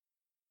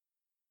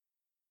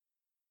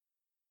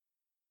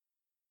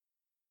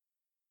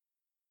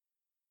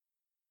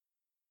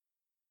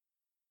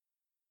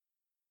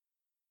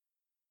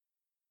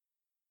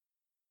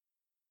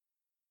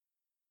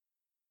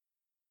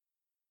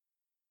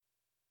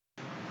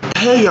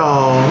Hey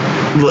y'all,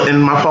 look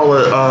in my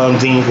Paula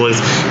Dean voice.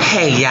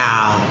 Hey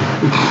y'all,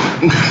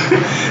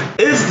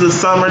 it's the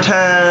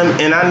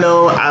summertime, and I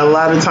know a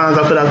lot of times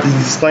I put out these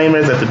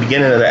disclaimers at the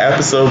beginning of the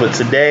episode, but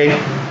today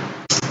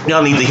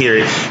y'all need to hear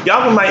it.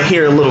 Y'all might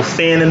hear a little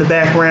fan in the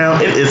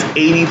background. It is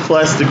 80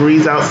 plus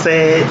degrees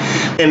outside,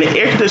 and the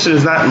air conditioner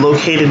is not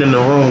located in the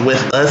room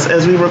with us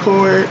as we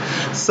record.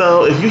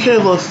 So if you hear a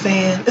little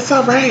fan, it's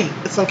all right.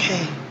 It's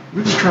okay.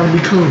 We're just trying to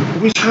be cool.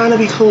 We're trying to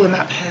be cool and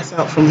not pass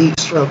out from heat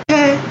stroke.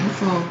 Okay?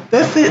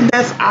 That's it.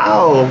 That's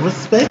all.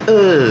 Respect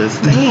us.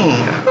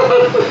 Damn.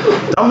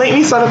 Don't make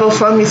me start a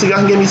GoFundMe so y'all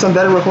can give me some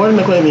better recording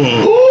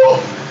equipment. Ooh.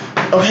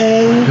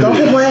 Okay? Don't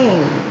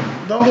complain.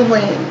 Don't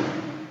complain.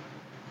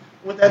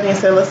 With that being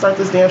said, let's start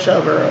this damn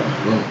show, girl.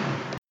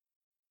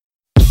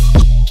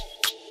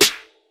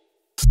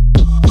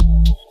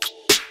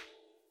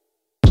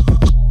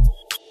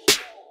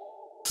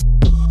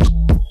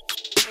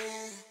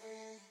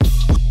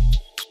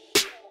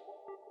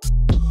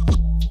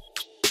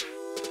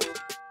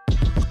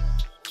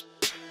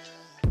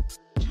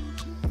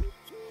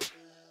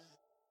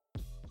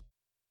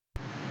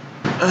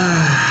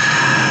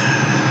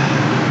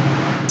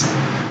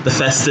 The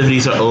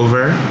festivities are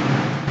over.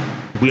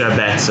 We are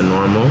back to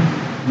normal.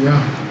 Yeah.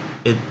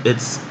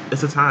 It's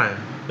a time.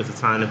 It's a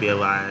time to be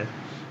alive.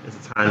 It's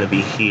a time to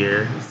be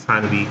here. It's a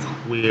time to be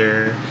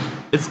queer.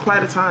 It's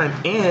quite a time.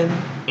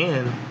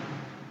 And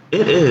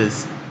it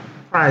is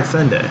Pride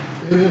Sunday.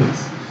 It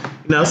is.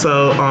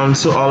 So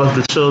to all of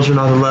the children,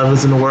 all the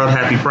lovers in the world,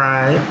 happy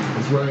Pride.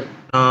 That's right.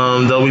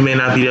 Though we may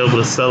not be able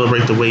to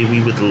celebrate the way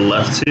we would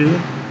love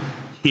to,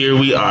 here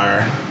we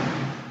are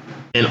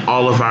in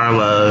all of our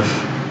love.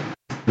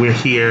 We're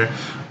here.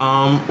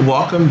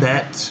 Welcome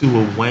back to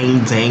a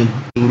Wang Dang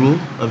Doodle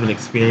of an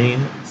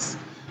experience.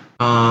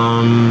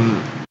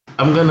 I'm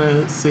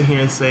gonna sit here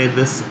and say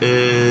this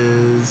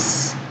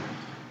is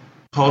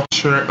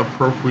Culture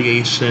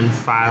Appropriation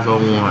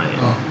 501.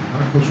 Oh,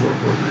 not Cultural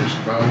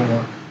Appropriation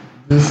 501.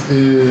 This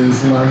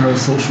is Learn How to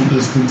Social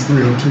Distance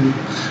 302.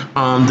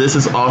 This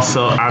is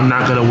also I'm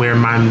not gonna wear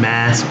my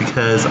mask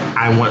because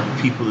I want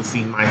people to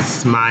see my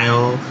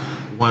smile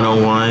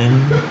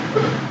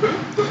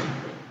 101.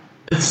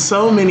 It's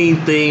so many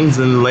things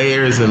and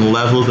layers and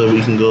levels that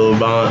we can go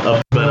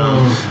about, but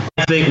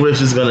I think we're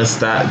just gonna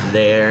stop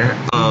there.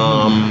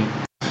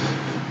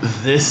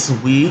 This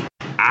week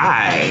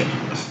I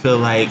feel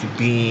like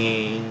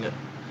being,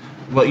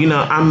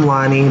 I'm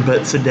Lonnie,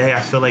 but today I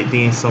feel like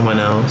being someone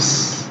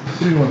else. What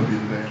do you want to be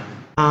today?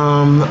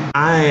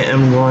 I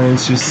am going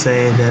to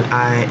say that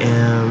I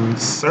am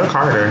Sir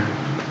Carter.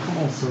 Come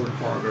on, Sir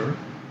Carter.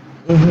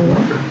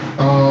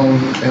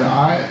 Mm-hmm. And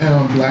I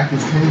am Black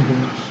as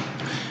King.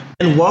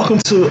 And welcome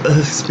to an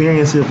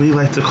experience that we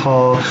like to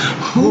call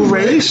Who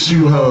Raised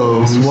You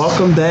Hoes?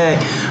 Welcome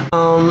back.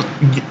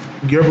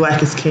 You're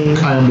Black as King.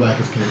 I am Black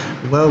as King.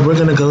 Well, we're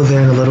gonna go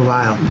there in a little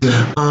while.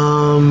 Yeah.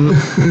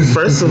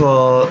 First of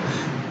all,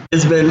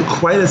 it's been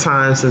quite a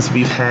time since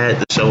we've had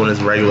the show in its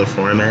regular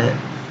format.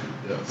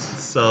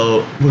 Yes.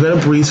 So we're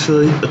gonna breeze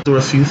through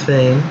a few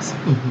things,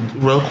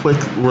 real quick,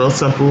 real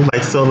simple,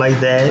 like so, like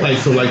that. Like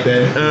so, like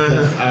that.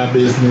 That's our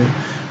business.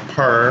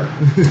 Her.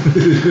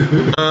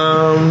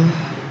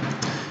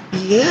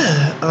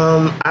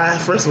 I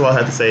first of all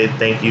have to say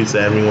thank you to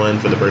everyone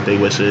for the birthday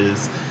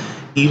wishes.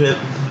 Even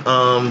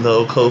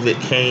though COVID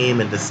came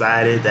and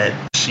decided that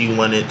she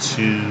wanted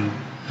to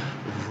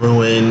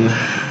ruin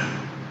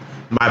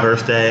my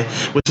birthday,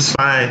 which is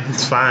fine.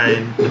 It's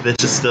fine. The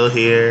bitch is still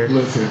here.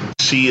 Listen.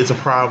 She is a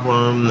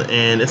problem,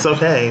 and it's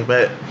okay.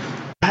 But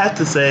I have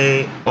to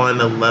say,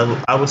 on a level,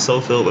 I was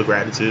so filled with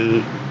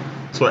gratitude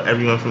toward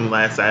everyone from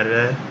last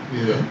Saturday.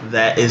 Yeah.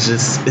 That is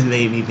just, it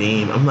made me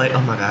beam. I'm like,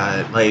 oh my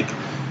God, like,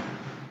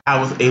 I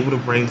was able to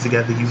bring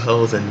together you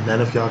hoes and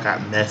none of y'all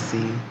got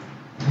messy.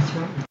 That's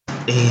right.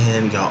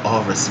 And y'all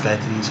all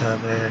respected each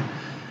other.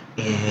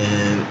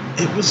 And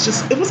it was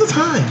a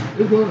time.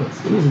 It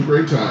was. It was a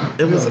great time.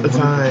 It was a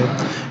time.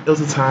 It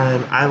was a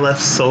time. I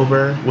left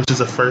sober, which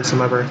is a first for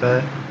my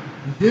birthday.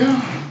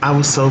 Yeah. I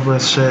was sober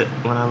as shit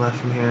when I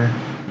left from here.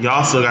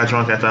 Y'all still got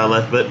drunk after I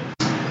left, but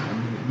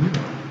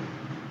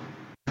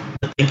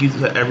thank you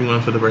to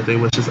everyone for the birthday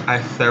wishes. I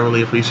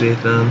thoroughly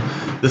appreciate them.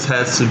 This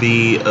has to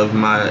be of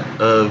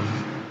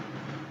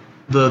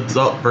the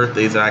adult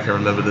birthdays that I can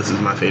remember. This is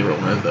my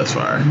favorite one thus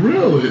far.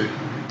 Really?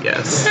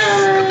 Yes.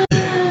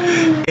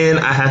 And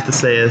I have to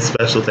say a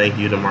special thank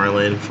you to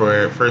Marlon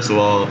for, first of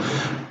all,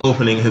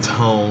 opening his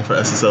home for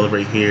us to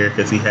celebrate here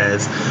because he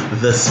has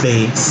the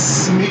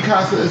space. Mi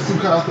casa es tu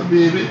casa,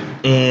 baby.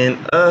 And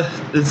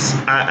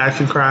I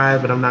can cry,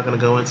 but I'm not gonna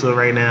go into it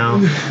right now.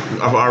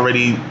 I've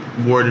already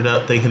warded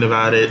up thinking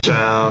about it,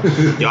 child.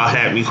 Y'all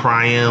had me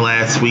crying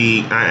last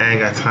week. I ain't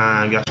got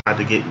time. Y'all tried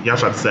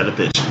to set a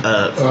bitch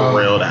up for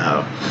real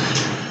now.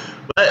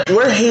 But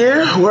we're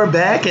here. We're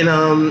back,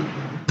 and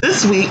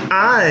this week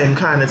I'm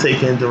kind of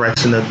taking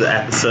direction of the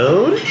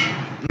episode.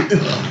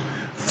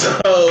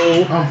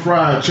 So I'm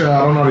fried,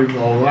 child. I'm not even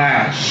gonna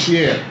lie.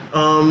 Shit.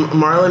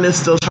 Marlon is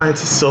still trying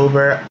to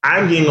sober.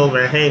 I'm getting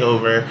over a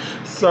hangover.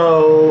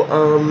 So,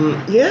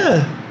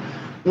 yeah.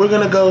 we're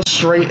gonna go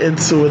straight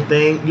into a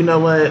thing. You know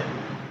what?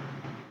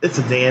 It's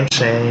a damn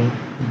shame.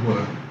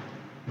 What?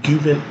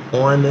 You've been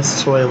on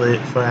this toilet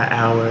for an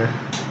hour.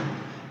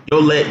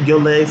 Your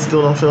legs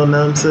still don't feel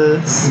numb,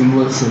 sis? And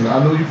listen,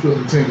 I know you feel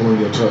the tinkle in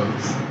your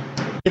toes.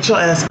 Get your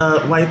ass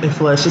up, wipe and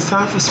flush. It's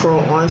time for Scroll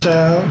On,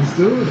 child. Let's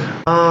do it.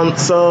 A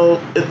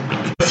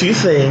few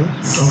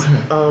things.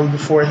 Okay.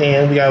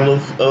 Beforehand, we got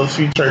a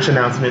few church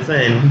announcements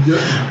in. Yeah.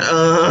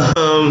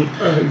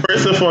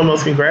 First and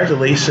foremost,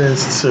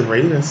 congratulations to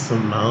Raven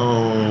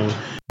Simone.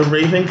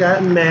 Raven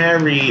got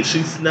married.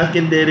 She snuck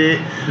and did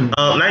it.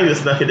 Not even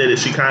snuck and did it.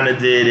 She kind of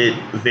did it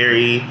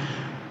very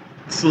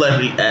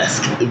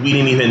celebrity-esque. We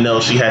didn't even know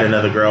she had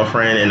another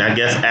girlfriend, and I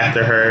guess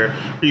after her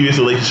previous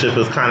relationship, it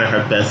was kind of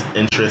her best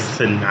interest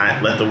to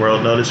not let the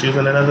world know that she was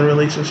in another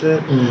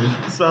relationship.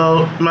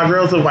 So my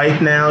girl's a wife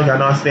now. Y'all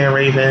know I stand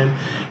Raven.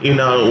 You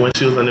know, when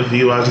she was on The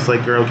View, I was just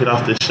like, girl, get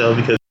off this show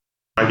because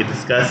I get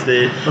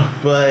disgusted.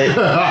 But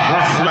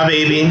my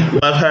baby,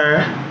 love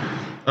her.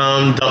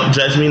 Don't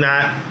judge me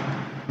not.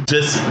 I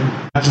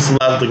just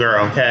love the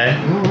girl, okay?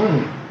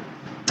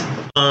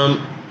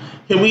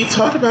 Can we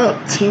talk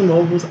about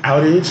T-Mobile's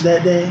outage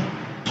that day?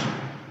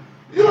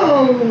 You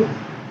know,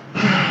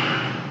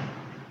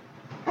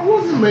 I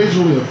wasn't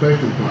majorly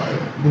affected by it.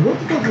 But what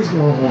the fuck was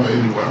going on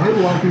anyway? I heard a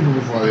lot of people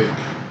was like...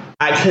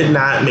 I could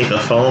not make a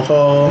phone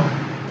call.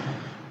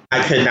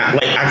 I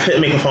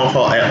couldn't make a phone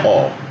call at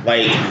all.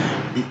 Like,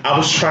 I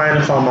was trying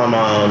to call my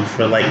mom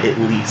for like at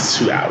least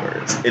 2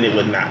 hours, and it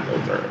would not go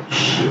through.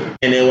 Shit.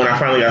 And then when I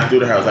finally got through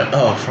to her, I was like,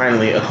 oh,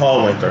 finally, a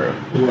call went through.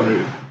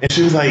 Right. And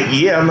she was like,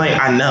 yeah. I'm like,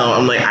 I know.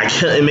 I'm like, I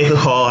couldn't make a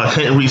call. I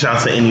couldn't reach out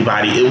to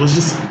anybody. It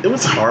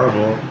was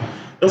horrible.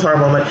 It was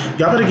horrible. I'm like,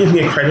 y'all better give me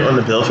a credit on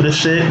the bill for this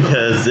shit,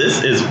 because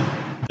this is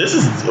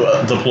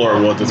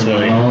deplorable at this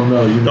point. I don't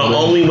know. The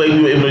only way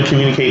we were able to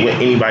communicate with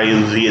anybody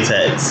is via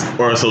text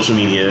or social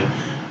media,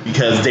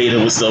 because data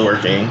was still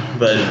working,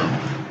 but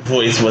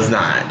voice was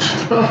not.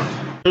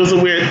 It was a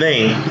weird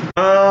thing.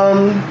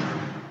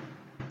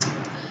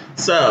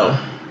 So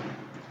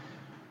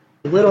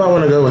where do I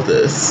want to go with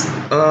this?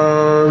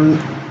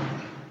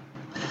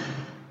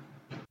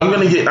 I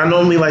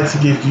normally like to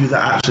give you the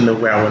option of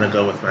where I want to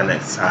go with my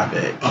next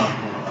topic.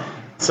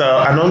 So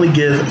I normally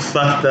give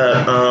fucked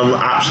up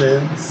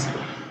options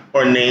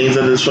or names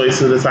of the choice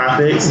of the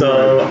topic.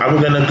 So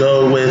I'm gonna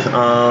go with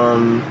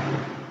R.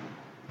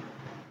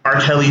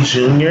 Kelly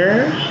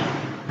Jr.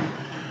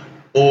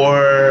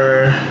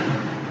 or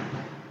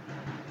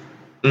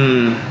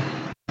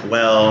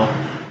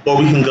or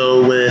we can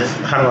go with,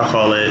 how do I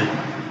call it?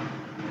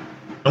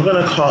 I'm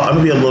gonna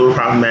be a little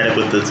problematic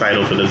with the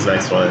title for this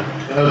next one.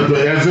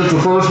 As if the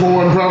first one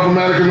wasn't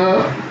problematic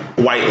enough?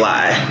 White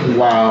Lie.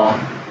 Wow.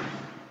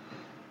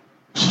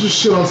 Just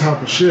shit on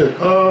top of shit.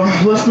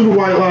 Let's do the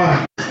white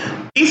lie.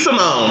 B.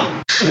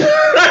 Simone.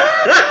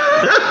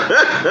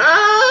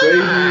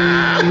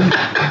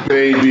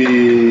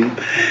 Baby.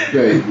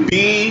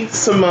 B.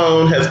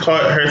 Simone has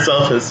caught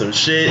herself in some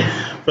shit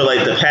for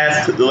like the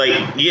past,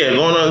 going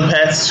on the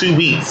past 2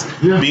 weeks.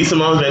 Yeah. B.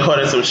 Simone's been caught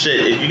in some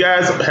shit. If you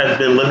guys have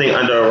been living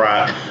under a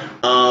rock,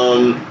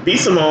 B.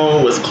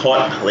 Simone was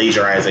caught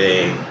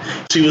plagiarizing.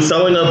 She was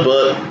selling a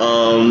book,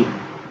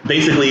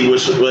 basically,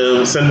 which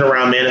was centered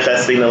around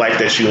manifesting the life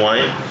that you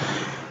want.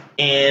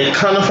 And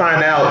kind of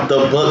find out,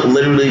 the book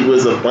literally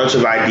was a bunch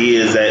of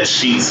ideas that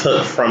she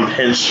took from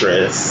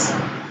Pinterest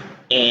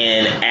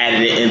and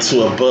added it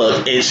into a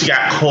book. And she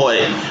got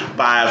caught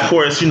by, of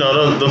course,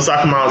 those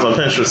soccer moms on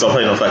Pinterest don't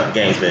play no fucking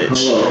games, bitch.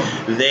 Hello.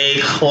 They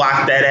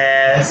clocked that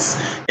ass.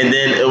 And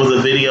then it was a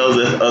video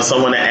of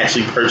someone that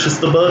actually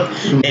purchased the book.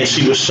 And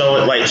she was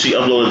showing, she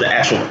uploaded the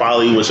actual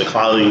quality, which the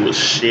quality was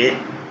shit.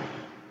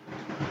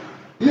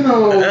 This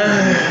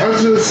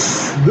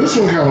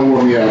one kind of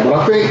wore me out. But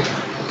I think,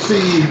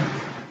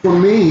 for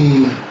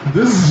me,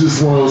 this is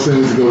just one of those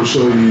things to go to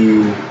show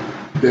you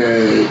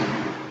that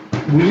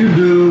when you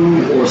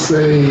do or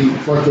say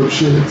fucked up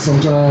shit,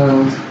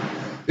 sometimes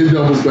it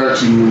doubles back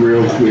to you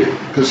real quick.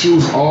 Because she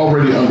was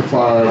already under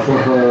fire for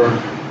her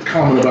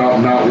comment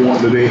about not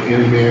wanting to date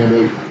any man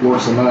that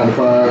works a 9 to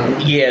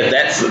 5. Yeah,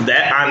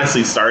 that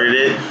honestly started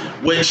it.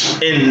 Which,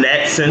 in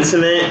that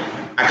sentiment,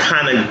 I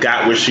kind of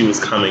got where she was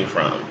coming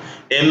from.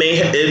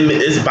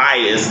 It's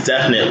biased,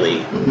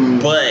 definitely,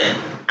 but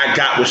I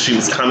got where she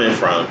was coming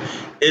from.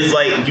 It's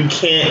like, you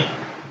can't.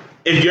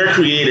 If you're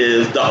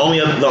creative, the only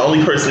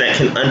person that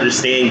can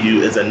understand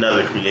you is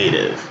another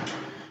creative.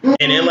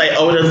 And they're like,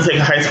 oh, it doesn't take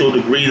a high school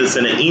degree to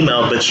send an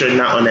email, but you're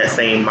not on that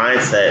same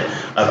mindset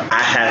of,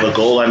 I have a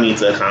goal I need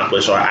to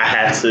accomplish, or I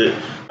have to,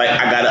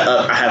 I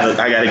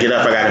gotta get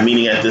up, I got a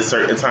meeting at this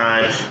certain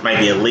time, might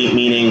be a late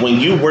meeting. When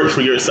you work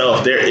for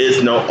yourself, there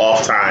is no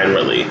off time,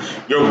 really.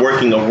 You're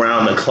working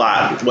around the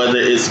clock, whether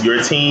it's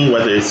your team,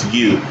 whether it's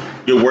you,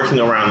 you're working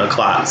around the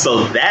clock.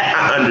 So that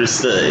I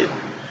understood.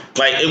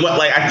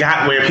 I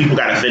got where people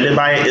got offended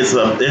by it. It's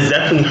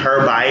definitely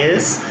her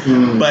bias,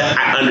 but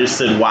I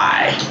understood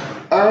why.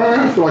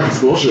 I feel like it's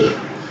bullshit.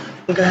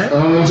 Okay.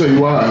 I'm going to tell you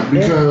why.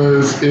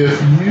 Because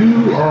if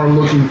you are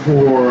looking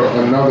for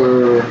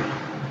another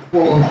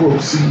quote-unquote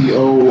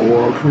CEO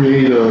or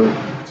creator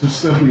to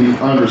simply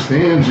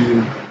understand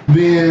you,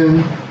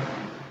 then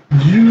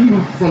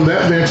you, from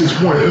that vantage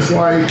point, it's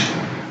like,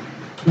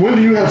 when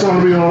do you have time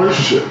to be in a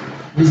relationship?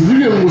 Because if you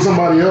get with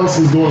somebody else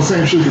who's doing the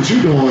same shit that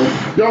you're doing,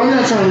 y'all ain't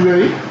got time to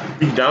date.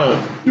 You don't.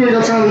 You ain't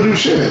got time to do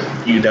shit.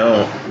 You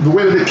don't. The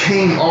way that it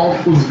came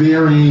off was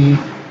very,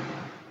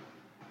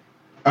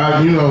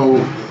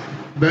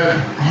 that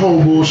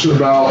whole bullshit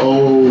about,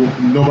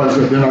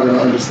 they're not gonna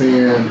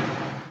understand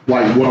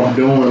like what I'm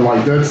doing.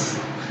 Like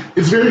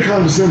it's very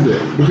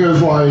condescending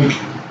because like,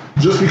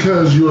 just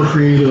because you're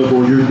creative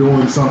or you're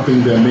doing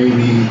something that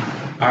maybe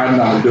I'm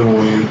not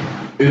doing,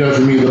 it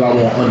doesn't mean that I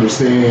won't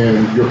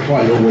understand your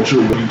plight or what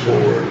you're working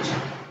towards.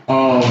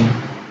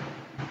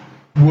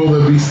 Will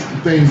there be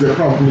things that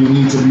probably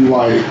need to be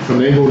like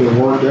finagled and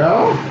worked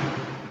out?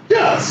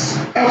 Yes,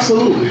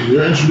 absolutely.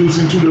 You're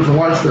introducing two different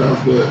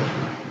lifestyles, but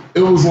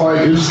it was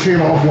like, it just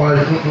came off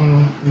like,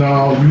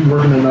 no, you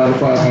working at 9 to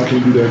 5, how can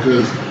you do that?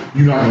 Because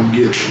you're not gonna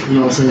get it. You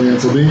know what I'm saying?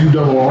 So then you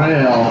double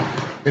around,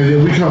 and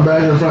then we come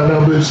back and find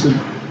out, bitch,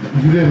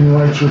 that you didn't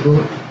write your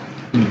book.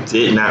 You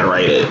did not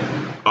write it.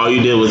 All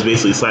you did was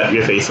basically slap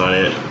your face on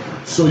it.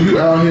 So you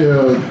out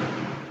here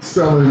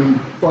selling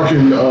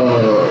fucking,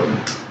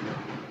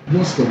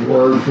 what's the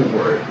word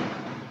for it?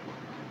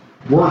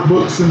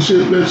 Workbooks and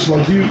shit, bitch.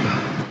 Like you.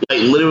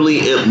 Like literally,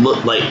 it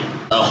looked like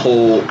a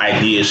whole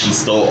idea she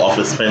stole off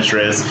of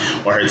Pinterest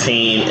or her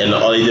team, and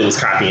all they did was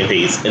copy and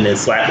paste, and then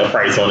slap the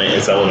price on it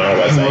and sell it on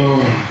her website.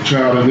 Oh,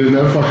 child, and then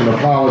that fucking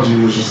apology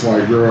was just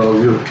like, girl,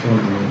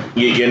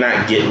 you're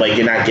not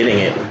getting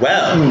it.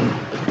 Well,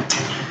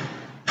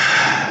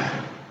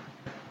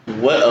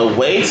 what a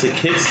way to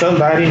kick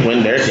somebody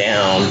when they're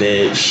down,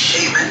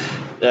 bitch.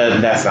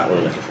 That's not what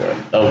we're looking for.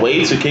 A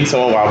way to kick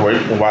someone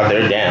while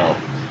they're down.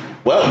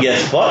 Well, you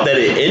thought that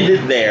it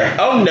ended there.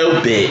 Oh no,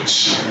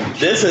 bitch.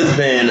 This has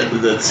been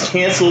the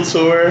cancel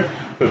tour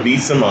for B.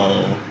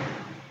 Simone.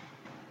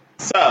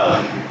 So,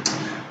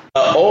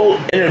 an old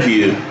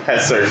interview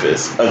has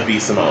surfaced of B.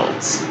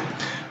 Simone's.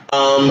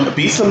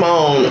 B.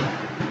 Simone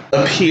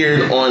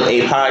appeared on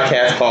a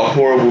podcast called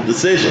Horrible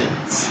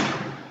Decisions.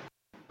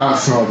 I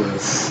saw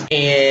this.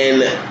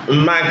 And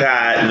my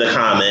God, the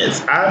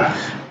comments.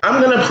 I'm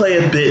gonna play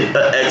a bit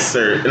of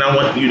excerpt, and I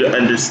want you to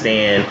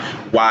understand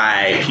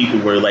why people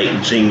were like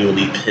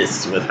genuinely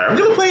pissed with her. I'm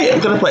gonna play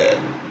it. Lined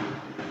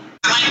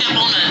up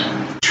on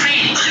a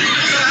train. Yes.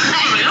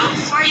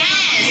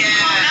 You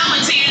won't know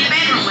until you're in the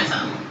bedroom with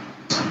them.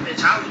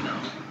 Bitch, I would know.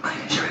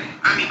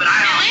 I mean, but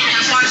I don't.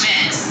 Atlanta's just a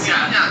mess.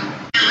 Yeah.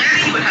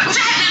 Atlanta, you would have. Which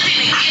I have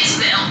nothing against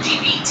the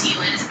LGBT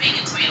Atlanta's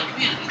bacon tomato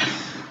community.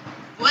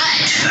 But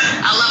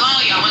I love all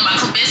y'all. One of my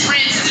best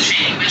friends is a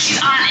tranny, but she's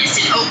honest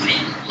and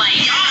open. Like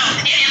y'all,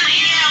 in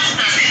Atlanta, it's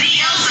the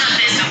L stuff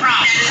that's the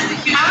problem. That is the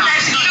huge. I was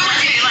actually going to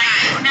say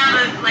like now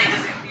the like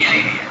this. Yeah.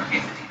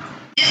 Okay.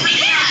 It's not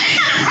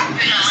a problem.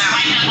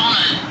 Lined up on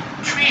a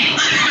tranny.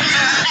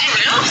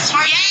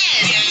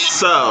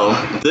 So,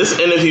 this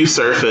interview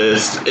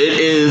surfaced. It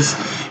is,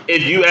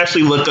 if you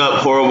actually look up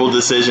Horrible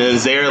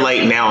Decisions, they're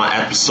like now on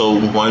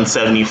episode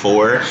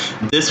 174.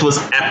 This was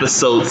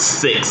episode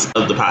 6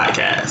 of the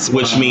podcast,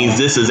 which means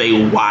this is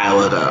a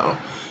while ago.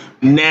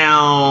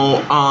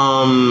 Now,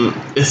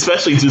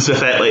 especially due to the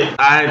fact, like,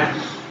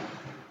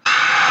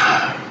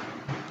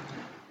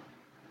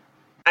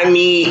 I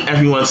need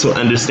everyone to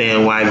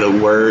understand why the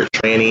word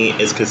tranny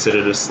is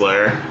considered a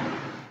slur,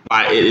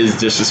 why it is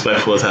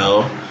disrespectful as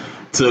hell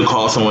to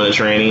call someone a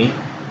tranny.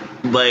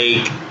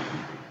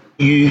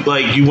 You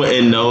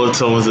wouldn't know if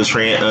someone's a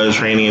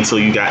tranny until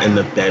you got in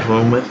the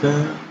bedroom with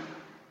them.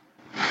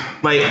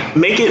 Like,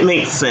 make it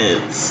make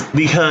sense,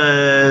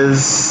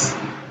 because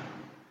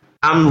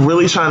I'm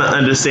really trying to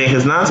understand,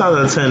 because 9 times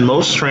out of 10,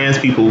 most trans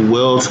people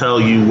will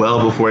tell you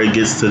well before it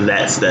gets to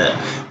that step.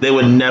 They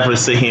would never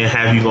sit here and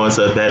have you go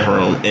into a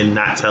bedroom and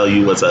not tell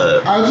you what's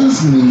up. I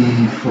just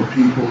need for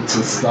people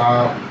to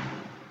stop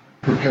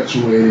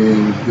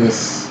perpetuating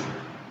this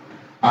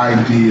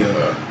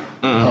idea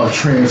of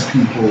trans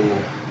people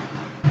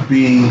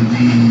being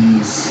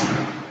these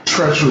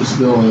treacherous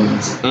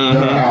villains that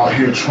are out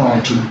here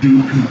trying to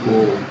do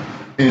people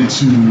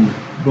into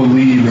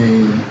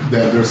believing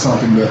that there's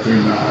something that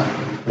they're not,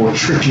 or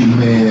tricking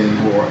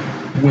men or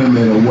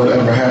women or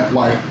whatever.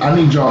 I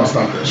need y'all to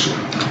stop that shit.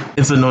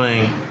 It's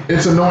annoying.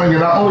 It's annoying, and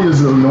not only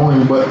is it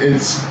annoying, but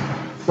it's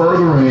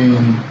furthering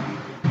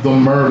the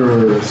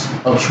murders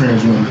of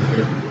trans women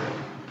everywhere.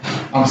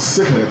 I'm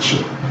sick of that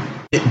shit.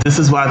 This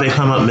is why they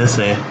come up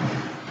missing.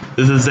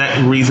 This is the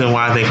exact reason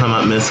why they come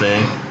up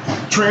missing.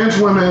 Trans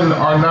women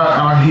are not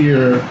out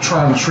here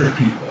trying to trick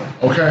people,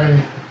 okay?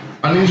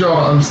 I need y'all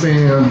to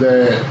understand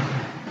that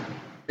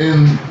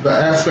in the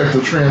aspect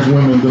of trans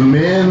women, the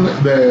men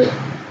that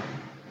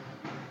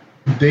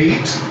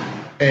date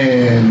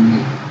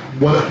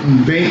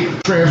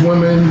trans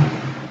women,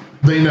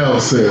 they know,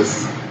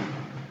 sis.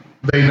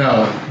 They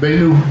know. They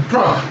knew.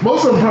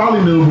 Most of them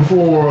probably knew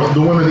before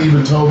the women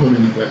even told them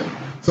anything.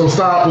 So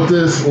stop with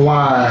this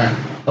lie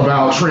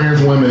about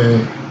trans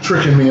women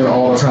tricking men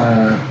all the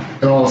time.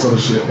 and all this other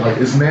shit. Like,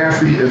 it's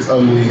nasty, it's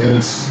ugly, and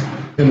it's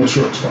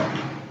immature as fuck.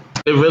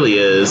 It really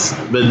is.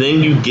 But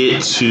then you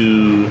get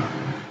to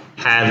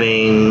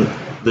having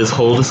this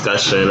whole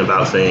discussion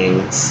about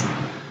things,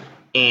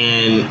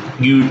 and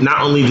you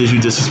not only did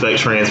you disrespect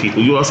trans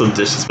people, you also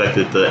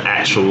disrespected the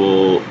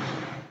actual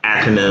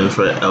acronym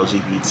for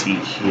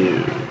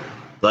LGBTQ.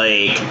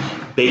 Like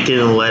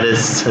bacon,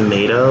 lettuce,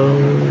 tomato.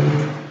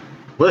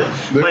 What?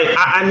 Like,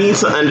 I need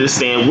to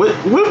understand what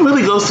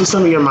really goes through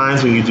some of your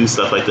minds when you do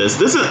stuff like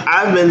this.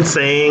 I've been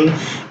saying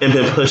and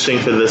been pushing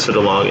for this for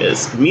the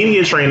longest.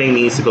 Media training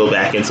needs to go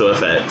back into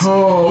effect.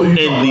 Oh, you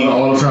talk about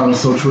all the time.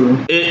 It's so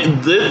true.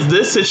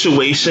 This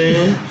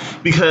situation,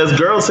 because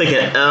girls take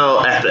an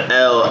L after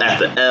L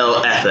after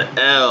L after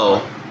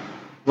L.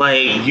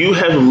 Like, you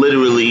have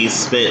literally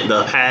spent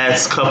the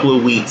past couple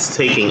of weeks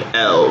taking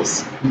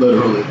L's.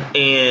 Literally.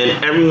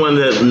 And everyone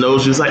that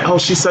knows you is like, oh,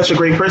 she's such a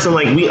great person.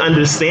 Like, we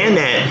understand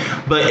that.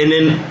 And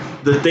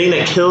then the thing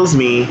that kills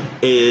me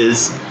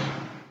is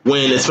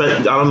when,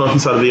 I don't know if you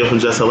saw the video from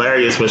Just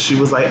Hilarious, when she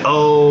was like,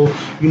 oh,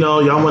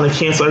 y'all want to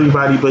cancel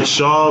everybody, but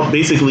y'all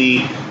basically...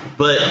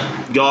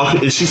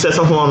 she said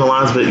something along the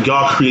lines, but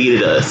y'all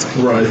created us.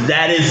 Right.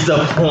 That is the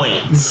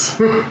point.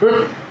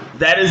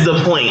 That is the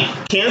point.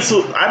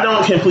 I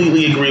don't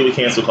completely agree with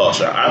cancel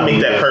culture. I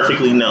make that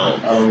perfectly known.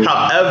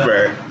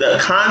 However, the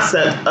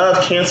concept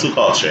of cancel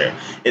culture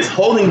is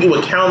holding you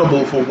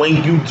accountable for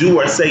when you do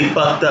or say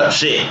fucked up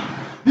shit.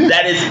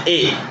 That is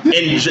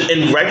it.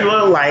 In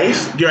regular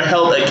life, you're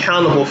held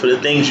accountable for the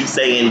things you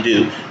say and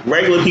do.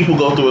 Regular people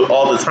go through it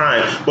all the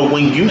time. But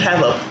when you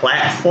have a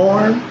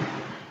platform,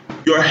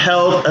 you're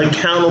held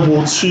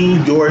accountable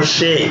to your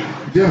shit.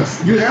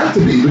 Yes, you have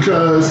to be,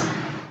 because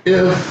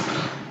if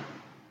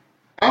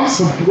I'm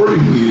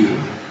supporting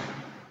you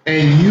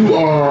and you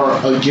are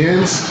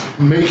against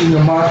making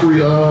a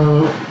mockery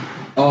of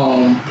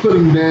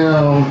putting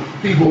down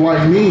people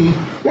like me,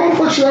 why the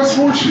fuck should I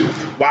support you?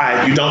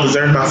 Why? You don't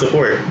deserve my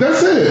support.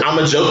 That's it. I'm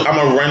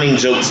a running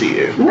joke to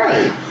you.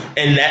 Right.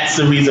 And that's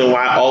the reason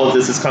why all of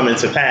this is coming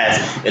to pass.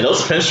 And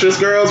those Pinterest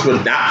girls were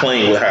not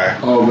playing with her.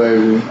 Oh,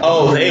 baby.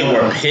 Oh, they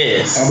were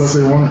pissed. I was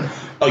about to say, weren't.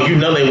 Oh,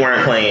 they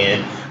weren't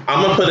playing.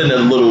 I'm going to put in a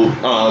little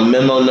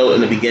memo note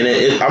in the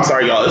beginning. I'm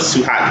sorry, y'all. It's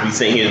too hot to be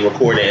sitting here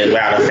recording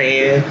without a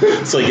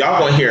fan. So y'all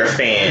going to hear a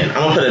fan. I'm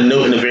going to put a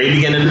note in the very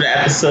beginning of the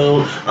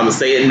episode. I'm going to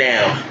say it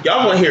now.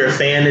 Y'all going to hear a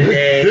fan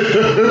today.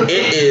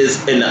 It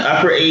is in the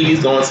upper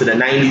 80s going to the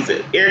 90s.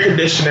 The air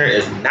conditioner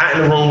is not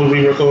in the room when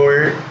we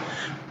record.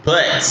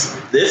 But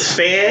this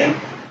fan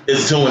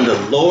is doing the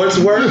Lord's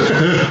work.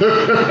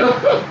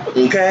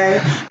 Okay?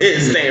 It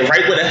is staying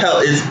right where the hell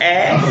it's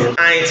at.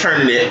 I ain't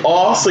turning it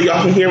off so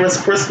y'all can hear us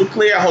crystal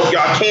clear. I hope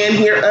y'all can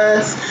hear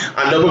us.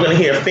 I know we're going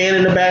to hear a fan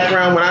in the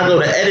background when I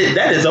go to edit.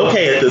 That is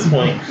okay at this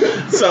point.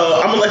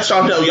 So I'm going to let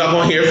y'all know y'all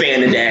going to hear a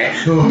fan today.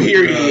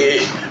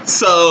 Period.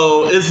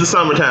 So it's the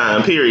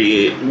summertime.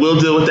 Period. We'll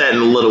deal with that in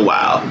a little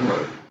while.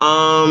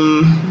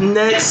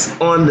 Next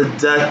on the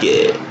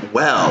docket.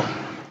 Well...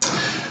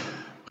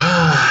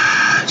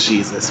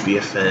 Jesus be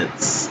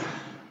offense.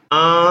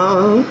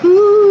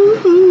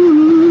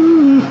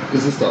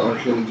 Is this the R.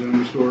 Kelly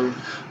Jr. story?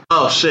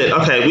 Oh shit.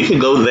 Okay, we can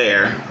go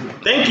there.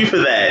 Thank you for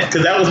that,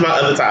 because that was my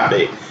other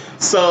topic.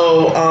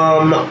 So,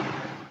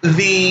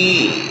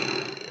 the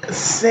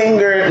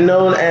singer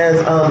known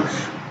as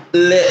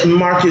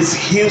Marcus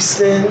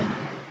Houston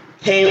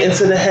came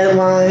into the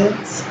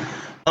headlines.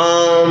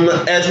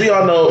 As we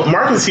all know,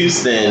 Marcus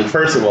Houston,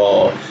 first of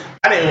all,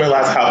 I didn't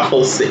realize how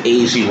close to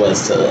age he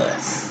was to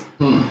us.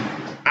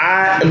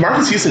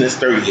 Marcus Houston is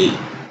 38.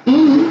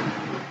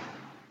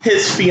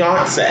 His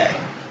fiance,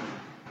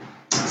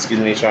 excuse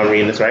me, make sure I'm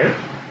reading this right.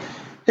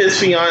 His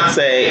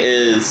fiance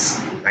is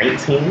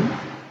 19.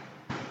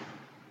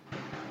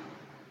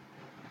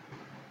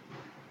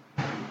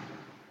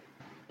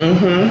 I'm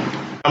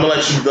gonna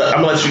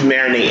let you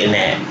marinate in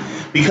that,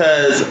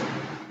 because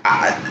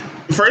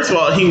first of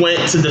all, he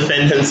went to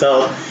defend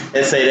himself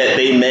and say that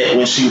they met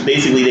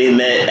they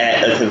met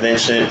at a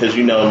convention, because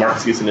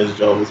Marcus Houston is a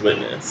Jehovah's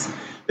Witness.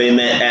 They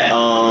met at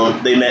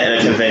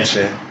a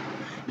convention.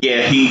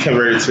 Yeah, he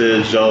converted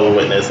to Jehovah's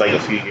Witness like a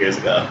few years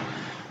ago.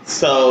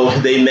 So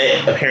they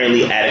met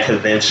apparently at a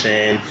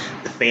convention.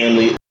 The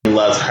family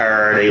loves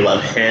her, they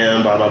love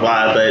him, blah blah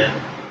blah. But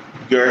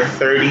you're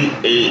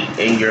 38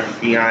 and your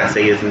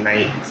fiance is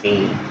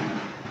 19.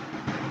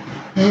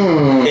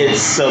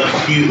 It's so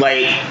cute.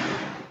 Like,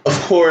 of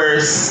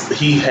course,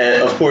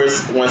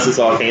 once this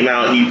all came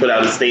out, he put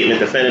out a statement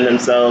defending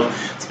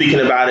himself, speaking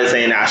about it,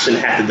 saying I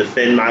shouldn't have to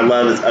defend my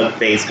love. There's other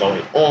things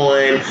going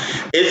on.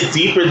 It's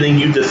deeper than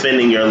you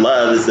defending your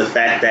love. Is the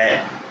fact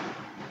that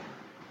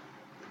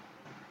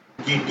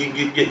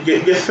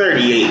you're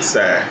 38,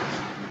 sir.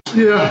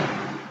 Yeah.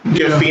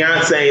 Your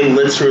fiance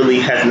literally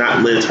has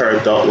not lived her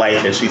adult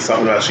life, and she's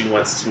talking about she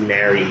wants to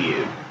marry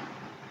you.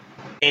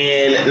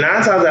 And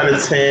 9 times out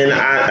of 10,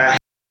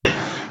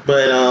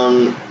 but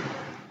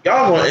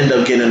y'all gonna end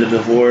up getting a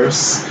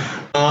divorce.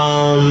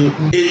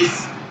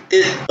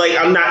 It's like,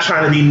 I'm not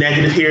trying to be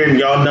negative here, and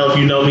y'all know, if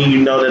you know me,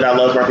 you know that I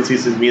love Marcus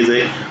Houston's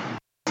music.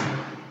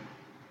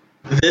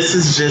 this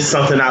is just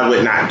something I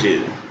would not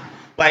do.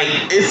 Like,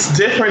 it's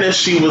different if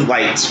she was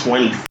like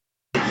 20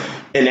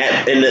 in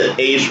the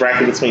age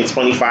bracket between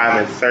 25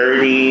 and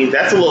 30.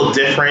 That's a little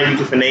different. You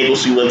can finagle.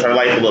 She lived her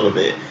life a little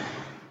bit.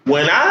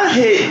 When I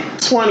hit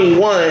 21,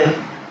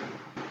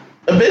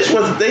 a bitch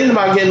wasn't thinking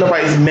about getting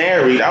nobody's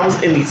married. I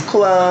was in these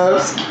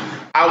clubs.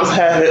 I was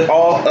having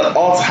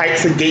all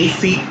types of gay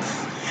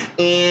seats.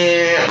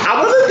 And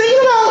I wasn't thinking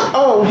about,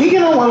 oh, he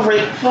get on one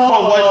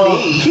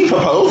knee. He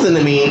proposing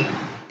to me.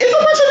 It's a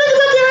bunch of niggas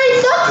up there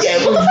ain't fucked yet.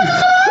 What the fuck is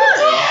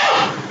going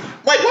on?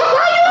 Like, why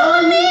are you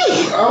on me?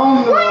 I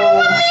don't know. Why are you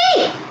on me?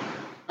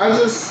 I'm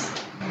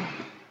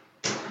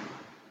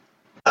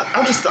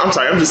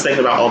sorry. I'm just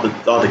thinking about all the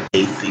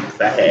gay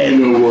seats I had. You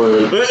know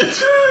what?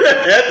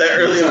 At the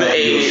earliest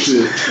age.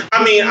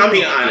 I mean, I'm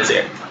being honest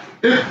here.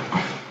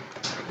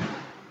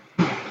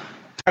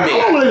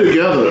 How are they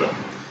together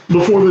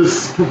before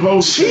this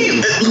proposal?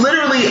 She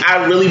literally,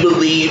 I really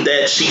believe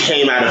that she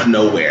came out of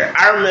nowhere.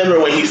 I remember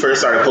when he first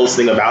started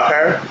posting about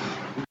her.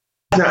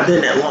 It's not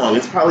been that long.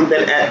 It's probably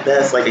been at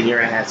best like a year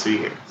and a half, 2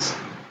 years.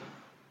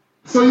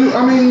 So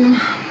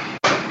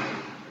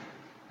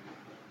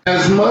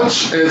as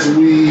much as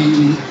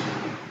we,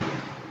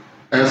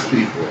 as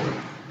people,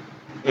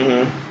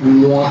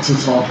 we want to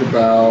talk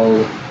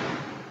about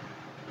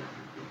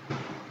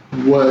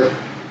what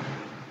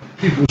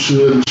people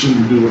should and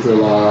shouldn't do with their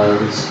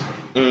lives.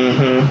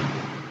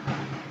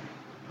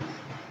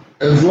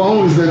 As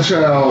long as that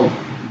child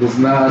was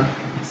not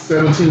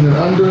 17 and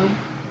under,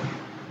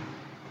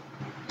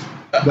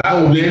 the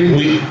whole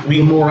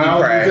the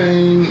morality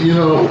thing,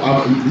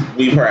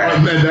 we pray.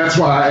 And that's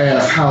why I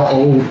asked how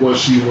old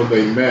was she when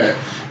they met.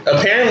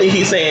 Apparently,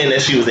 he's saying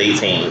that she was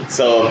 18.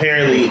 So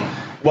apparently,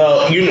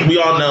 well, we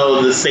all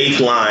know the safe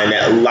line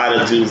that a lot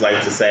of dudes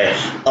like to say,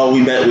 "Oh,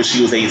 we met when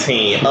she was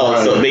 18." Oh,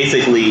 right. So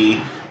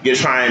basically, you're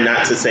trying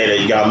not to say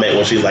that y'all met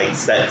when she was like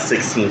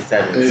 16,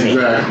 17.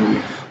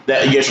 Exactly.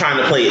 That you're trying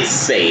to play it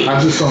safe.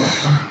 I just don't.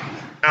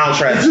 I don't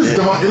trust it. It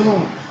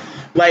don't.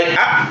 Like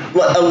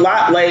a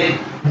lot. Like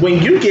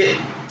when you get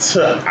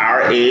to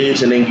our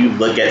age and then you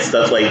look at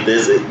stuff like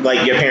this,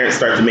 like your parents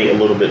start to make a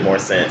little bit more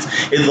sense.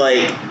 It's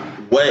like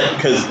what?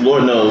 Because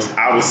Lord knows,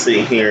 I was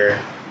sitting here,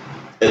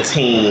 a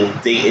teen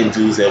dating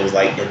dudes that was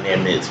like in their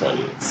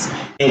mid-20s.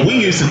 And we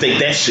used to think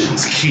that shit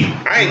was cute.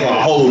 I ain't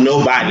gonna hold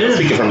nobody. I'm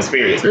speaking from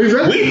experience.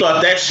 Exactly. We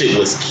thought that shit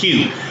was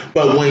cute.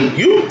 But when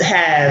you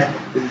have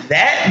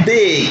that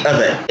big of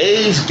an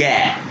age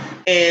gap,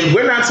 and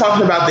we're not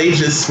talking about they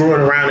just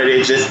screwing around and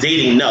they're just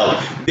dating. No,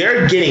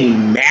 they're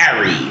getting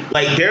married.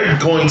 Like, they're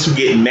going to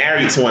get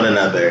married to one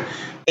another.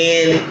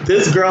 And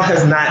this girl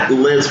has not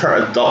lived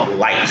her adult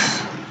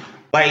life.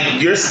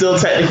 Like, you're still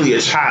technically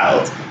a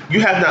child. You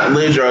have not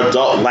lived your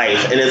adult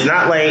life. And it's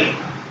not like,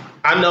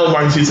 I know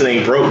Martin Houston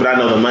ain't broke, but I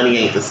know the money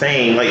ain't the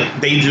same. Like,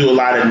 they do a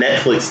lot of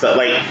Netflix stuff.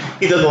 Like,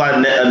 he does a lot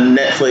of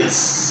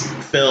Netflix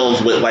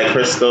films with like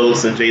Chris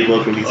Stokes and J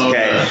Lo from BTK.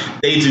 Okay.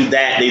 They do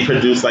that. They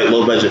produce like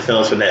low budget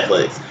films for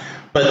Netflix.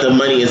 But the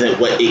money isn't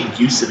what it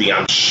used to be,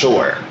 I'm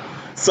sure.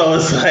 So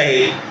it's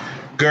like,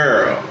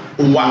 girl,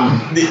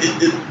 wow.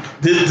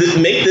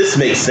 Make this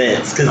make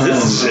sense. Because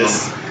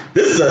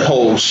this is a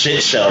whole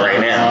shit show right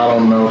now. I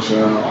don't know,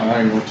 child.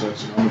 I ain't gonna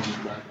touch it. I'm gonna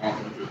just back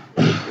off of it.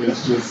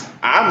 It's just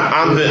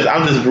I'm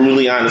just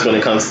brutally honest when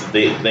it comes to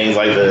things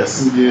like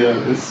this.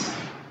 Yeah, it's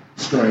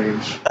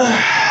strange.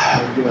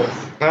 I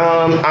guess.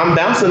 I'm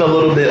bouncing a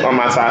little bit on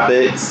my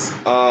topics.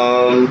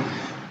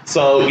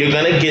 So you're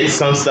gonna get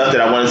some stuff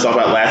that I wanted to talk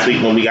about last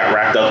week when we got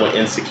wrapped up with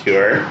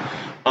Insecure,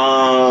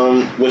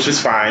 which is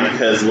fine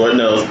because Lord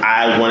knows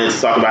I wanted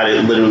to talk about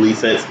it literally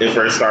since it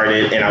first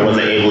started and I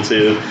wasn't able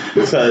to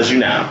because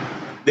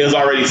there's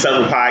already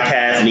several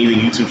podcasts and even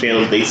YouTube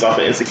channels based off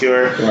of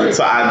Insecure. Right.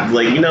 So I'm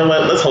like, you know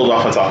what? Let's hold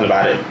off on talking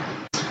about it.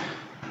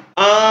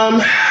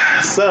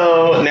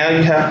 So now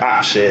you have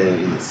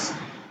options.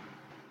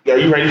 Are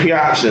you ready for your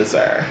options,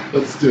 sir?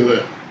 Let's do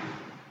it.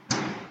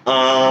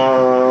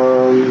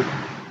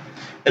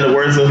 In the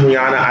words of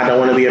Rihanna, I don't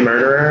want to be a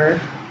murderer.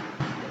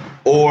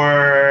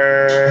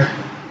 Or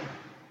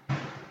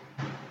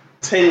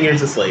 10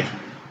 years a slave.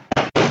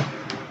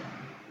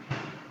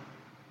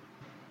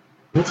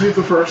 We'll take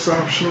the first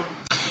option.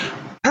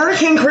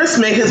 Hurricane Chris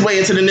made his way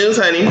into the news,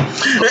 honey.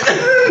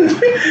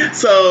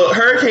 So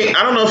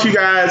I don't know if you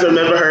guys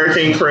remember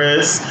Hurricane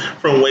Chris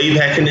from way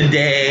back in the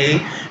day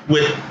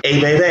with A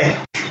Baby.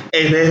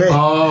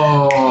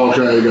 Oh,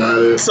 okay, got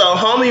it. So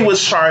homie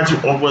was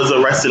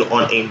arrested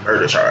on a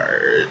murder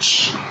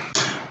charge.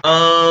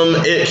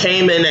 It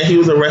came in that he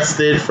was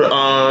arrested for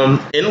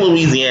in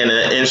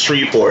Louisiana in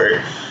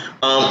Shreveport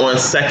on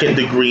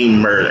second-degree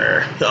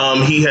murder.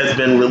 He has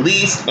been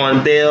released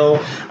on bail.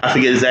 I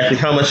forget exactly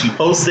how much he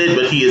posted,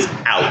 but he is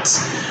out.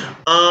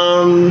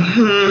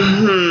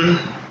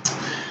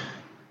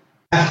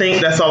 I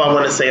think that's all I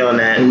want to say on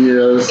that.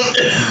 Yes.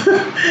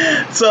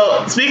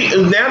 So,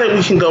 now that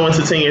we can go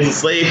into 10 Years a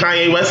Slave,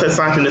 Kanye West has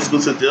signed an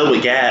exclusive deal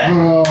with Gap.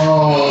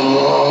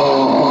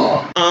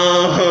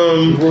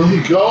 Will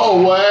he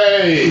go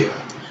away?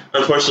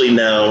 Unfortunately,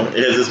 no.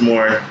 There's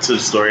more to the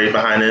story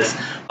behind this.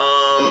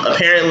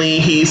 Apparently,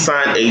 he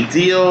signed a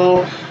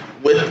deal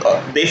with.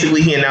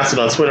 Basically, he announced it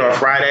on Twitter on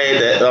Friday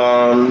that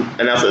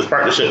announced his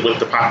partnership with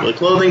the popular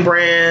clothing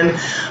brand.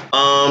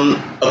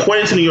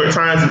 According to New York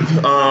Times,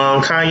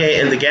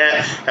 Kanye and the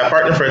Gap have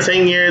partnered for a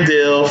 10-year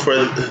deal for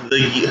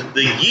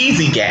the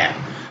Yeezy Gap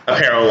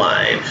apparel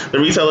line. The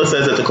retailer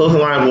says that the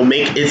clothing line will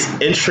make its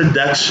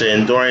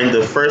introduction during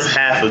the first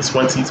half of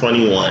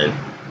 2021.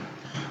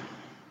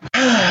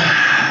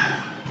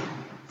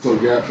 So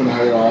Gap finna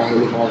have y'all out here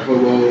looking like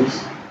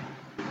hobos.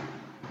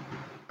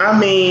 I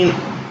mean,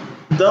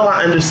 though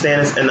I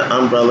understand it's in the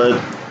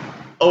umbrella,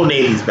 Old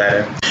Navy's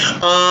better.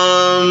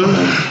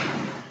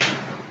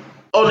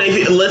 Old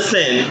Navy,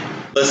 listen,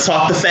 let's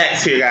talk the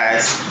facts here,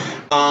 guys.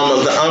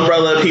 The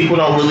umbrella people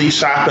don't really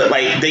shop at,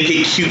 like, they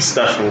get cute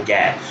stuff from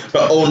Gap,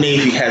 but Old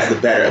Navy has the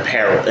better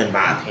apparel in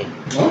my opinion.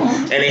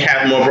 And they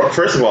have more.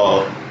 First of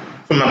all,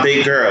 for my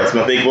big girls,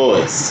 my big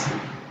boys,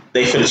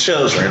 they for the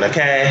children,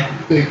 okay?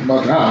 Think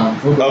my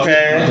God.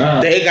 Okay,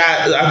 they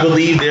got. I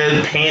believe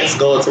their pants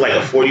go to like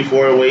a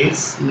 44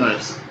 waist.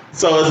 Nice.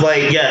 So it's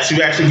like, yes,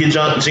 you actually get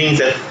jeans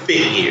that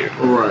fit you.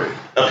 Right.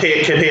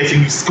 Compared to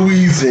you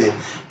squeezing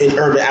in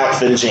Urban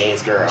Outfitter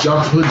jeans, girl.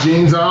 Jump to put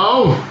jeans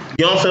on.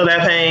 You don't feel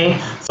that pain?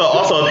 So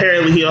also,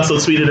 apparently, he also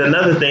tweeted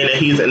another thing that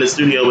he's in the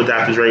studio with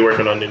Dr. Dre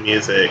working on new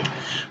music.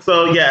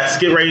 So yes,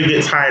 get ready to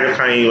get tired of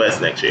Kanye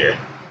West next year.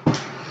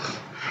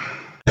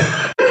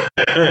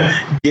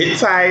 Get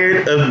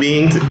tired of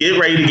get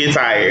ready to get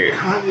tired.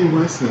 Kanye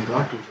West and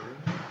Dr. Dre.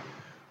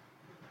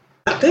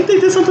 I think they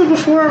did something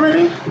before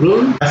already.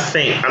 Really? I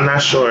think. I'm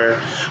not sure.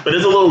 But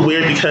it's a little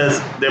weird because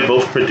they're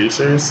both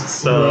producers.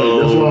 So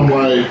right, that's why I'm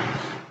like,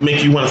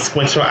 make you want to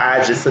squint your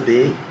eye just a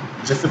bit.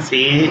 Just a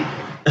tid.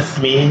 A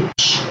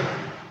smidge.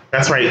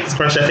 That's right.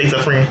 Scrunch that face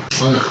up, friend.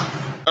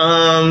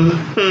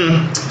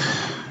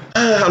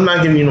 I'm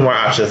not giving you no more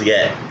options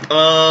yet.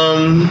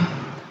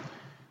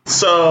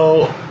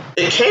 So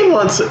it came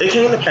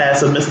to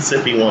pass a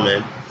Mississippi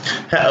woman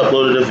had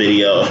uploaded a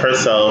video of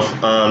herself,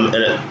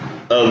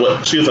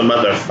 she was a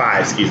mother of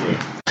 5, excuse me.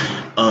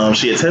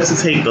 She attempts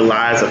to take the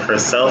lives of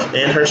herself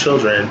and her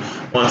children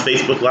on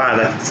Facebook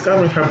Live after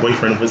discovering her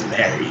boyfriend was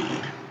married.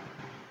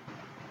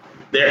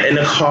 They're in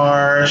a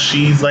car.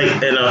 She's like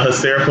in a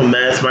hysterical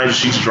mess. Mind you,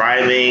 she's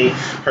driving.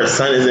 Her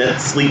son is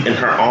asleep in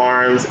her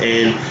arms,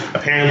 and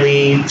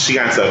apparently she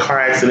got into a car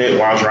accident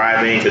while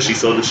driving because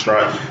she's so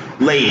distraught.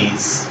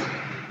 Ladies,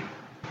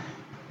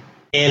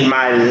 and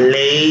my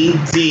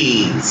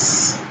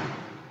ladies,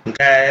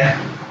 okay,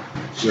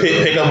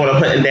 pick up what I'm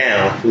putting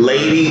down.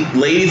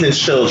 Ladies and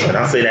children.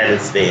 I'll say that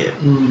instead.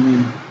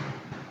 mm-hmm.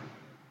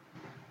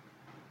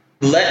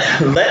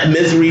 Let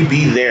misery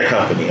be their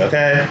company,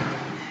 okay?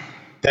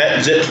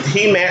 That just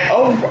he married.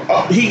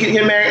 He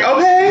get married.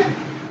 Okay,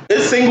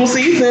 it's single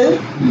season.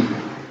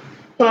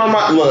 Put on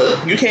my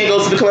look. You can't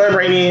go to the club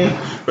right in,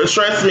 but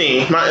trust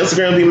me, my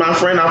Instagram be my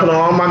friend. I put on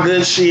all my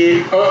good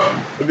shit.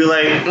 It'll be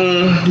like,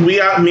 we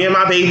out. Me and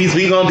my babies,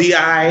 we gonna be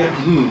alright.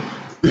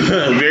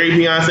 Very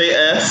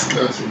Beyonce-esque.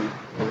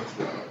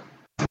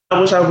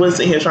 I wish I wasn't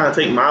sitting here trying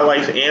to take my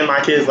life and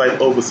my kids'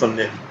 life over some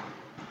nigga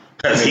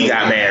because he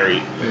got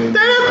married.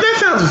 That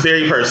sounds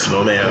very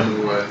personal, man.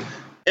 Anyway.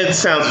 It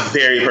sounds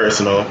very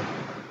personal.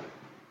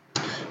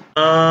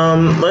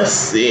 Let's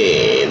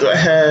see. Do I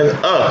have?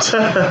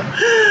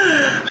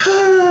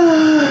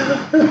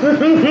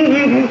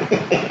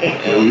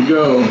 There we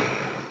go.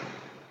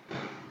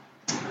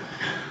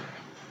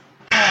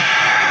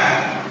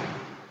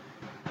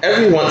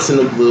 Every once in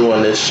a blue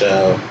on this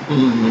show,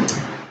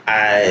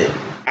 I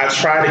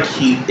try to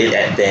keep it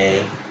at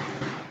bay.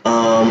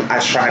 I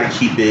try to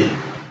keep it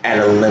at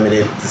a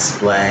limited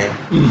display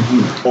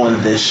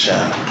on this show.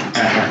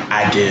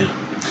 I do.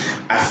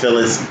 I feel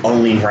it's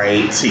only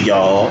right to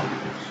y'all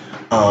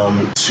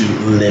to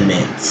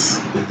limit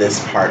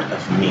this part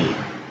of me.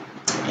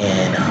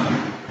 And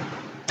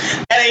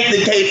that ain't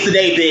the case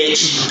today,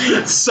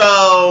 bitch.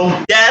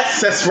 So, yes,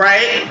 that's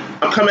right.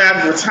 I'm coming out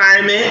of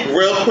retirement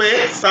real quick.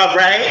 It's all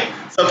right.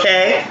 It's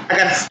okay. I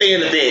gotta stay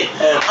in a bit.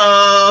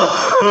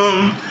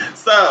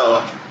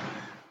 So,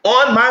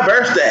 on my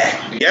birthday,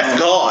 yes,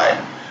 God.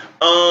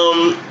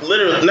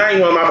 Literally, not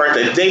even on my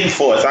birthday, the day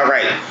before, it's all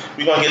right.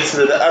 We're gonna get to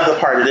the other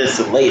part of this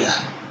later.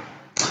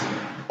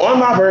 On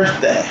my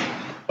birthday,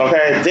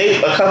 okay,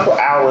 a couple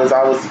hours,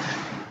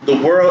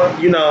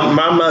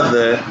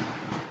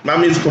 my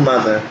musical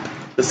mother,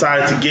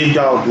 decided to give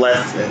y'all a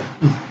blessing.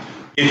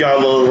 Give y'all a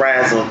little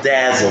razzle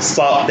dazzle,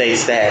 Salt Bay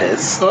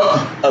status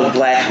of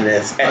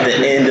blackness at the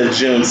end of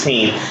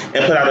Juneteenth,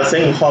 and put out a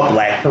single called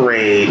Black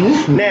Parade.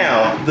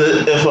 Now,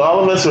 if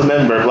all of us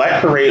remember,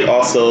 Black Parade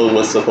also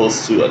was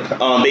supposed to,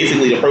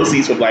 basically the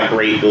proceeds for Black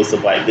Parade goes to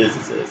black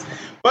businesses.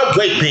 But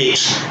great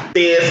bitch,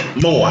 there's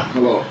more.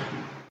 Hello.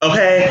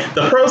 Okay,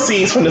 the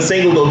proceeds from the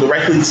single go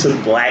directly to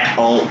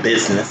black-owned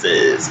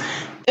businesses,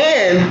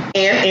 and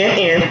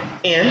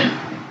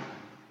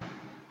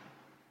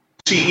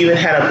she even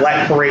had a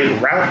Black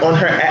Parade route on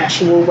her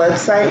actual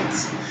website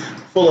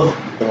full of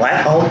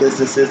black-owned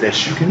businesses that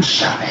you can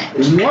shop at.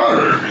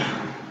 Word.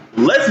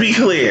 Let's be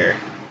clear.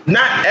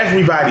 Not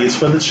everybody is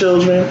for the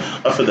children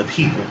or for the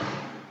people.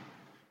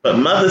 But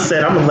Mother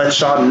said, I'm going to let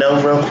y'all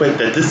know real quick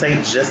that this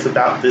ain't just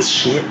about this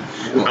shit.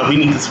 We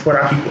need to support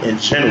our people in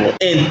general.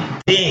 And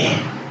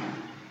then,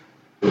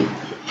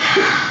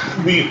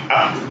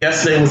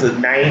 yesterday was a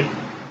night,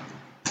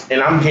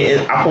 and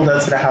I pulled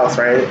up to the house,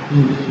 right?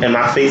 Mm-hmm. And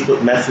my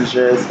Facebook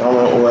messages, all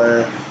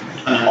my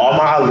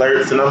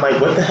alerts, and I'm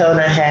like, what the hell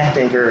that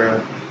happened, girl?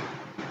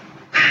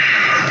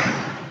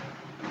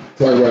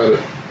 Talk about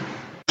it.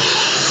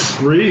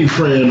 Breathe,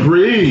 friend,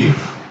 breathe.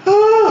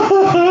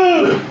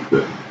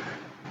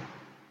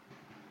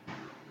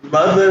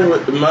 Mother,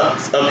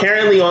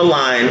 apparently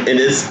online, and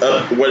it's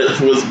what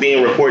it was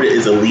being reported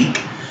is a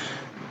leak.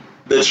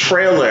 The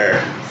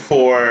trailer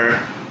for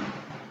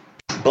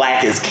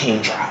Black is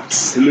King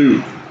drops.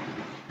 Bloopity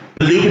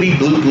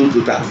bloop bloop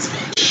bloop out this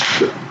bitch.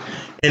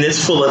 And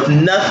it's full of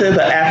nothing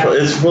but Afro.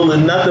 It's full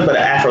of nothing but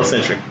an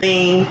Afrocentric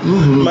theme.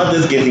 Mm-hmm.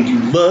 Mother's giving you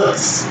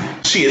looks.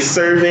 She is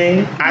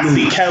serving. I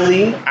see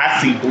Kelly.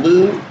 I see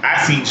Blue. I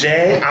see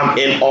Jay. I'm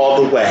in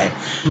all the way.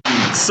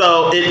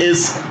 So it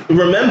is,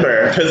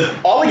 remember, because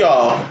all of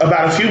y'all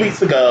about a few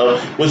weeks ago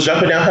was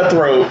jumping down her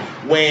throat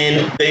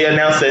when they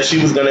announced that she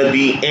was going to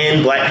be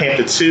in Black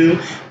Panther 2,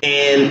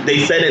 and they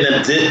said in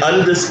an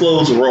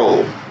undisclosed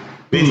role,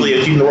 basically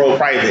keeping the role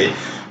private.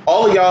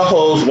 All of y'all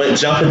hoes went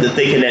jumping to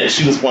thinking that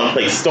she was going to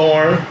play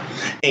Storm,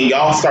 and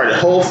y'all started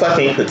whole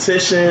fucking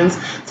petitions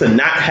to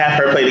not have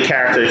her play the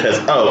character because,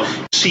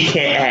 she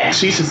can't act.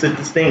 She should sit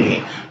the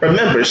singing.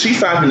 Remember, she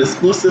signed an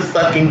exclusive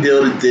fucking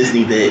deal to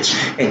Disney, bitch.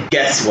 And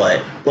guess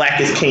what?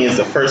 Black is King is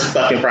the first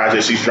fucking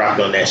project she's dropped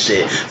on that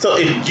shit. So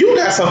if you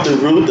got something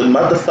rude to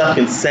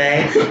motherfucking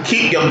say,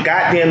 keep your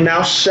goddamn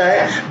mouth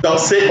shut. Don't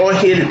sit on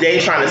here today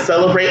trying to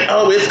celebrate.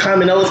 Oh, it's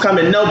coming. No,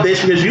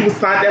 bitch, because you was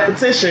signed that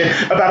petition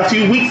about a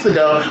few weeks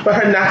ago for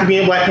her not to be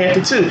in Black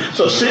Panther 2.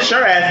 So sit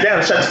your ass down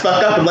and shut the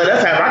fuck up and let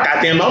us have our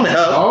goddamn moment,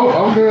 ho.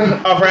 Oh, okay.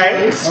 All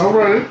right.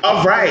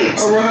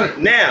 All right.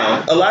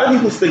 Now, a lot of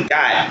people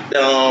forgot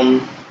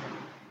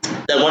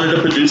that one of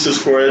the producers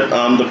for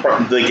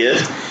the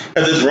Gift,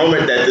 because it's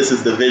rumored that this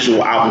is the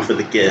visual album for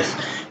the Gift.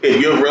 If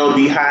you're a real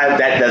Beehive,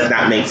 that does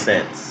not make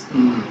sense.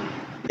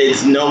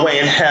 It's no way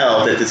in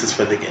hell that this is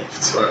for the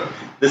Gift. Right.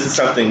 This is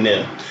something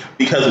new.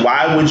 Because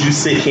why would you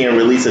sit here and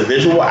release a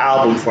visual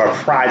album for a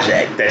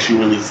project that you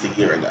released a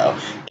year ago?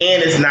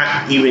 And it's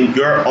not even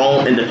your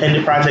own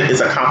independent project.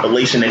 It's a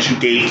compilation that you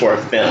gave for a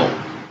film.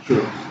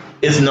 Sure.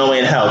 It's no way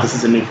in hell. This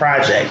is a new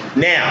project.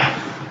 Now,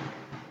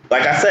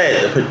 like I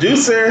said, the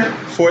producer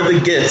for the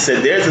Gift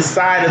said there's a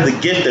side of the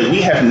Gift that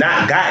we have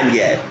not gotten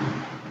yet.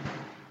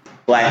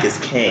 Black is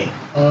King.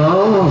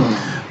 Oh.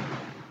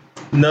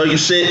 Know your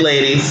shit,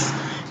 ladies.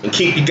 And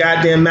keep your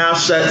goddamn mouth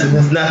shut. And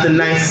there's nothing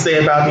nice to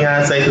say about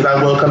Beyonce, because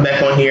I will come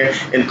back on here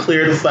and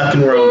clear the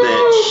fucking room,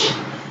 bitch.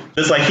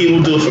 Just like he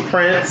will do it for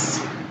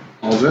Prince.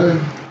 All day.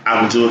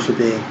 I will do it for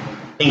Big.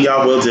 And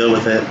y'all will deal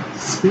with it.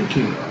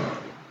 Speaking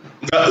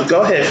of.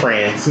 Go ahead,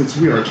 Fran. Since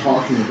we are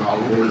talking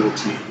about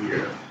royalty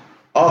here.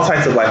 All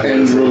types of Black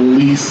and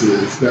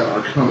releases that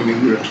are coming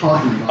in. We are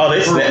talking about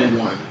they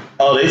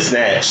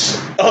snatched.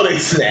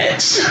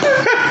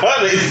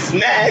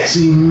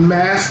 The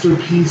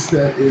masterpiece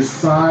that is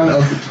Sign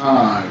of the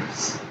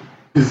Times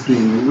is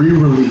being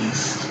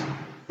re-released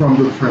from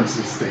the Prince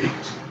estate.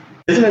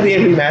 Isn't it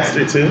being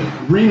remastered too?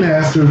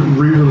 Remastered,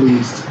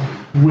 re-released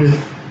with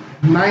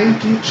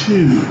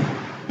 92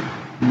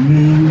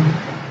 new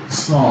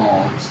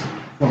songs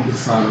from the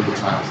Sign of the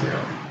Times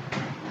era.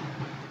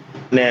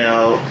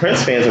 Now,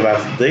 Prince fans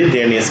they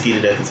damn near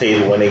skeeted at the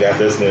table when they got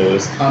this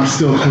news. I'm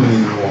still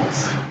cleaning the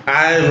walls.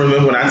 I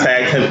remember when I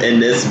tagged him in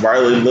this,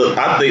 Marlon looked.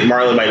 I think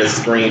Marlon might have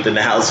screamed in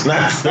the house.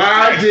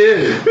 I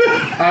did.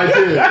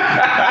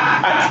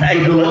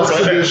 The deluxe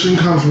edition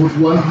comes with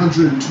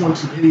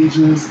 120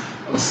 pages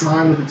of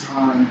Sign of the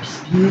Times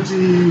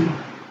beauty,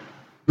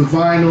 the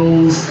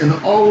vinyls, and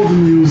all of the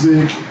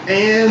music,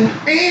 and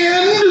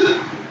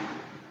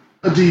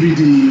a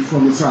DVD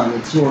from the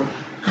silent store.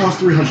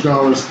 Cost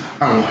 $300.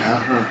 I won't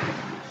have her.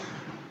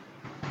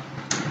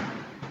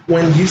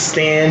 When you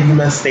stand, you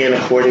must stand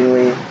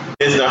accordingly.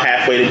 There's no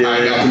halfway to do it.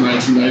 I got the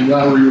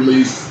 1999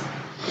 re-release.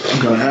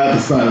 I'm gonna have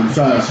the Sign of the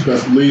Times. You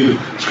best believe it.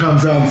 She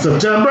comes out in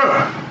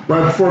September,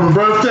 right before my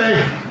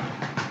birthday.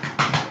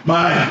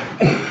 My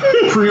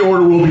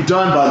pre-order will be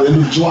done by the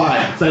end of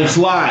July. Thanks a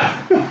lot.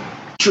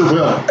 Sure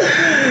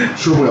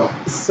will.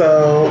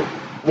 So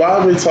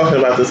while we're talking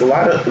about this,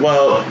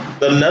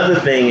 another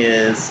thing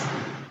is,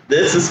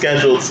 this is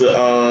scheduled to,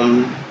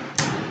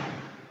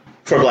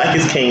 for Black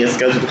is King, is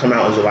scheduled to come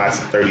out on July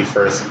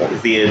 31st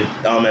via,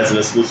 as an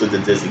exclusive to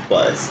Disney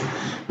Plus.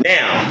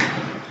 Now,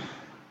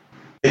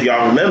 if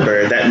y'all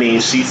remember, that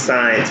means she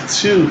signed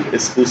 2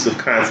 exclusive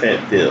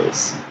content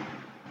deals.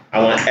 I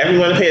want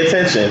everyone to pay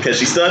attention, because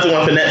she still has the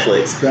one for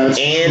Netflix. Now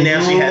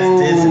she has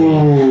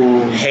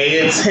Disney. Pay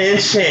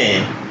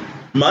attention.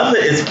 Mother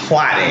is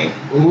plotting.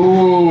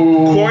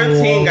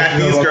 Quarantine got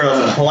these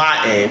girls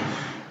plotting.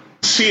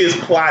 She is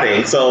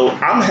plotting. So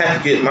I'm going to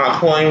have to get my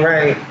coin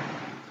right.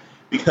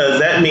 Because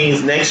that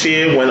means next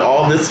year when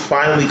all this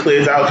finally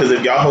clears out, because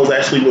if y'all hoes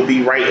actually will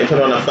be right and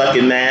put on a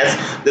fucking mask,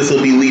 this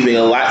will be leaving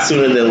a lot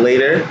sooner than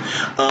later.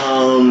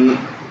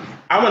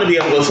 I want to be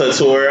able to go to a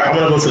tour. I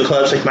want to go to the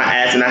club, shake my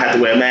ass, and not have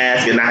to wear a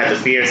mask and not have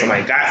to fear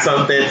somebody got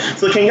something.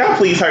 So can y'all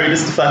please hurry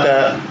this the fuck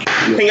up?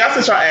 Can y'all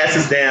sit your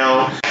asses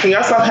down? Can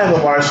y'all stop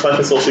having large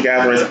fucking social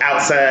gatherings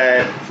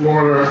outside?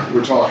 Florida,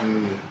 we're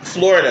talking.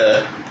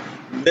 Florida,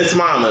 Miss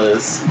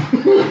Mamas.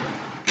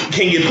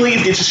 Can you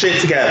please get your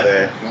shit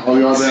together? All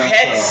y'all down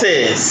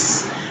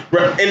Texas.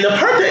 And the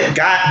part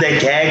that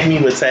gagged me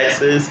with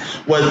Texas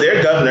was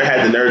their governor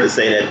had the nerve to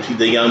say that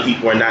the young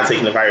people are not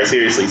taking the virus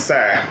seriously.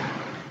 Sir,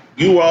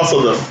 you were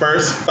also the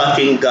first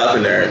fucking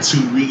governor to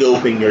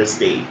reopen your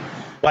state.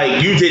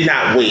 Like, you did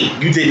not wait.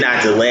 You did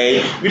not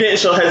delay. You didn't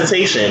show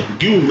hesitation.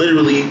 You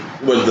literally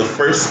was the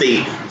first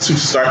state to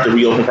start the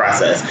reopen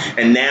process.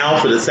 And now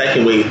for the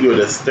second wave, you are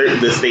the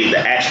state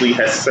that actually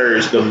has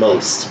surged the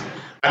most.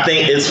 I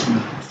think it's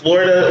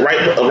Florida,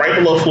 right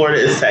below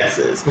Florida is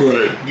Texas.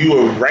 Right. You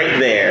were right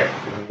there.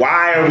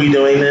 Why are we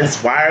doing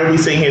this? Why are we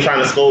sitting here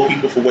trying to scold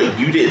people for what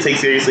you didn't take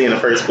seriously in the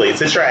first place?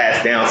 Sit your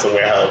ass down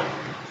somewhere, ho.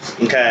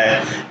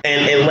 Okay?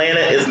 And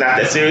Atlanta is not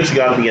that serious.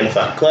 You ought to be in the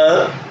fucking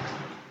club.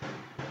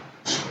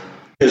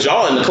 Because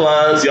y'all in the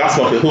clubs, y'all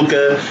smoking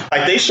hookah.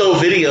 Like, they show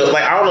video.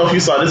 Like, I don't know if you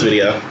saw this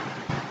video.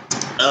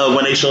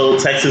 When they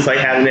showed Texas, like,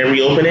 having their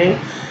reopening.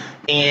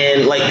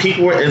 And, like,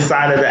 people were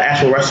inside of the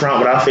actual restaurant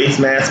without face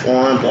masks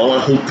on,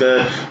 blowing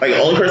hookah. Like, the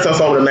only person I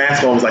saw with a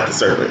mask on was, like, the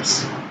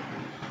servers.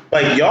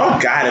 Like,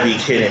 y'all gotta be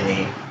kidding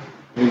me.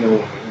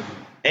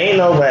 Ain't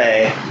no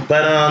way.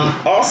 But,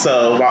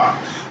 also,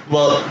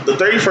 well, the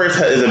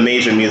 31st is a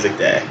major music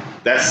day.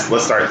 Let's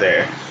start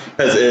there.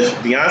 Because if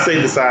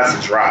Beyonce decides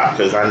to drop,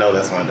 because I know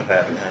that's going to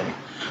happen, honey.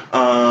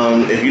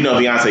 If you know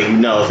Beyonce, you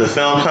know. If the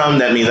film comes,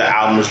 that means the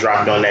album is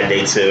dropping on that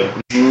day, too.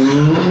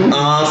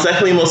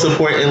 Secondly, most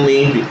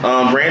importantly,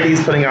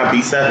 Brandy's putting out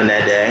B7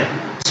 that day.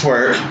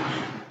 Twerk.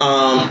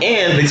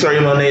 And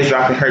Victoria Monet is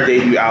dropping her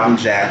debut album,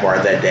 Jaguar,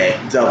 that day.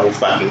 Double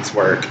fucking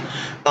twerk.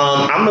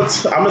 I'm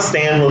gonna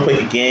stand real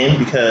quick again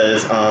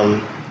because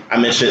I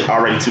mentioned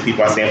already two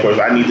people I stand for,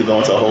 but I need to go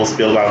into a whole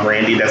spiel about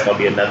Brandy. That's going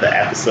to be another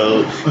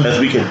episode because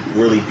we could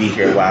really be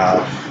here a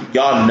while.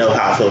 Y'all know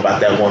how I feel about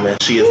that woman.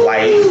 She is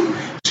life.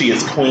 She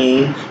is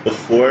queen.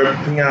 Before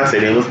Beyonce,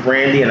 there was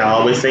Brandy, and I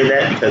always say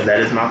that because that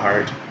is my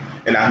heart.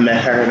 And I've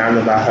met her, and I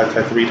remember I hugged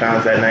her 3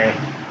 times that night.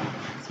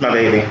 It's my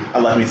baby. I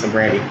love me some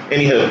Brandy.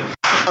 Anywho,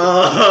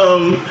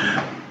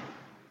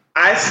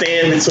 I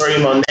stand Victoria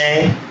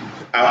Monet.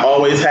 I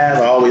always have.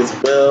 I always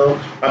will.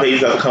 My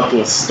baby's about to come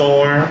through a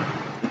storm.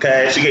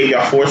 Okay, she gave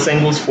y'all 4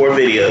 singles, 4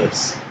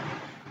 videos.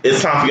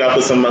 It's time for y'all to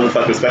put some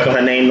motherfucking respect on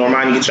her name.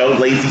 Normani, get your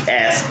lazy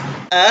ass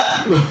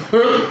up.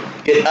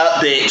 Get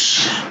up,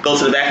 bitch. Go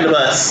to the back of the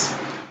bus.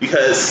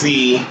 Because,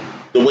 see,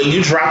 the way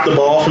you drop the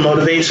ball for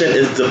motivation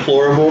is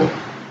deplorable.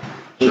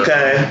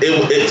 Okay?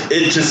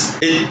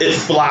 It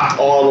flopped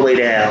all the way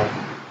down.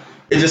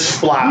 It just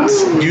flopped.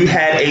 You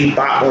had a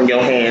bop on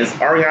your hands.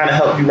 Ariana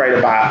helped you write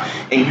a bop,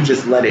 and you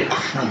just let it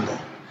crumble.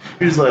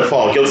 You just let it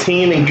fall. Your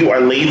team and you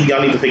are lazy.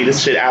 Y'all need to figure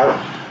this shit out.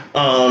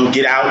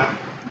 Get out.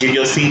 Give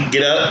your seat.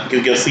 Get up.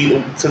 Give your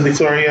seat to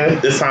Victoria.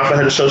 It's time for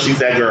her to show she's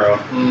that girl.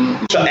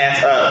 Get your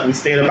ass up. We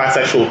stayed a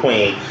bisexual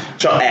queen.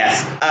 Get your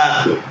ass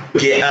up.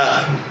 Get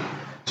up.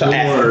 Get your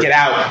ass. Get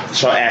out.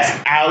 Get your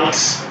ass out.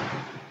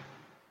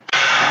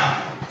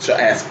 Get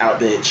your ass out,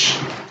 bitch.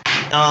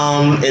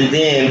 And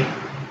then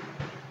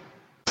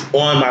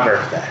on my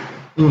birthday.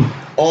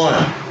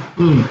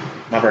 On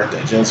my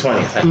birthday, June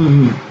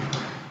 20th.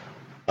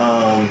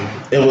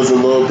 It was a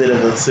little bit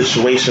of a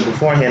situation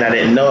beforehand I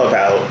didn't know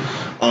about.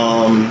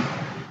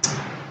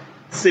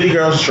 City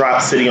Girls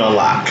dropped City on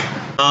Lock.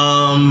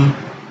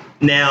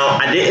 Now,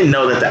 I didn't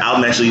know that the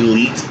album actually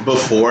leaked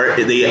before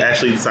they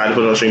actually decided to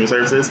put it on streaming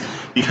services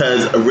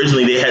because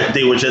originally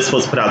they were just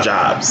supposed to put out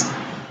Jobs.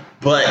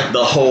 But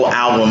the whole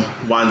album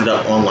wound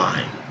up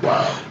online.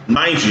 Wow.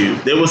 Mind you,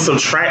 there was some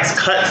tracks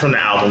cut from the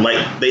album.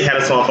 Like, they had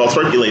a song called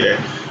Twerkulator.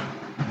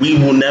 We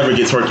will never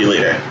get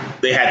Twerkulator.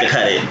 They had to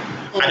cut it.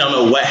 I don't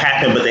know what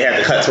happened, but they had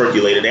to cut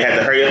Twerkulator. They had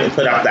to hurry up and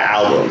put out the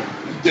album.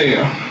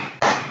 Damn.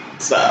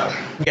 So,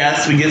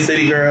 yes, we get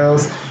City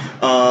Girls.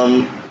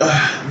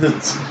 The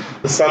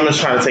summer's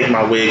trying to take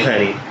my wig,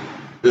 honey.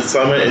 The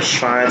summer is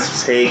trying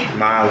to take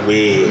my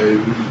wig.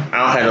 I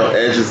don't have no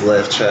edges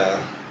left,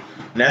 child.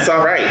 And that's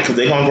all right, because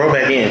they're going to grow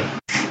back in.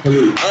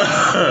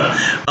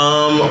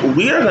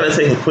 We are going to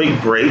take a quick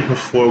break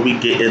before we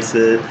get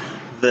into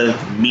the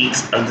meat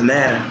of the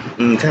matter.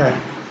 Okay?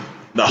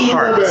 The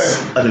heart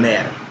of the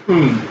matter.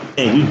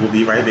 And we will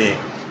be right back.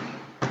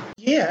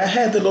 Yeah, I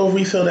had to go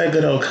refill that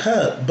good old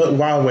cup. But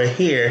while we're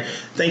here,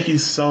 thank you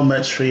so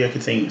much for your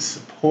continued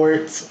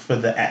support for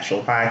the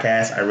actual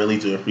podcast. I really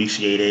do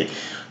appreciate it.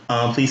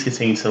 Please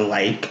continue to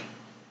like,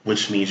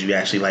 which means you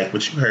actually like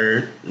what you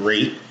heard.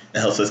 Rate. It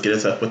helps us get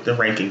us up with the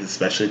rankings,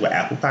 especially with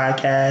Apple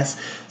Podcasts.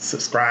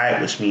 Subscribe,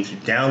 which means you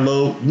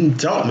download, you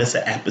don't miss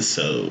an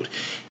episode,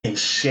 and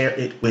share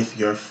it with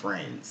your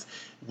friends.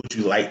 Would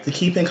you like to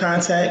keep in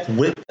contact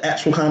with the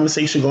actual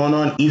conversation going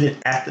on even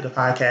after the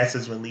podcast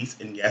is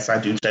released? And yes,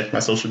 I do check my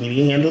social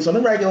media handles on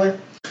a regular.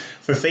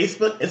 For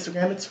Facebook,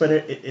 Instagram, and Twitter,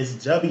 it is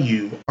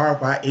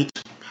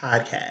WRYH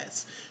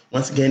Podcast.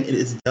 Once again, it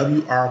is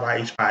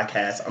WRYH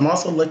Podcast. I'm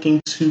also looking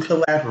to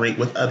collaborate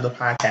with other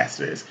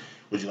podcasters.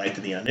 Would you like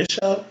to be on this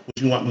show?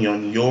 Would you want me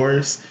on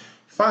yours?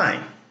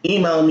 Fine.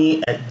 Email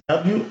me at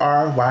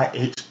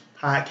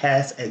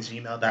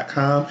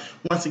wryhpodcast@gmail.com.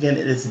 Once again,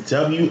 it is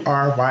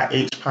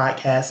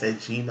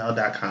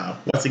wryhpodcast@gmail.com.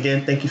 Once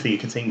again, thank you for your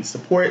continued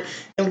support,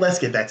 and let's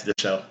get back to the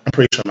show. I'm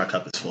pretty sure my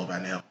cup is full by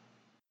now.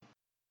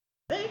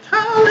 They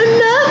calling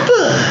that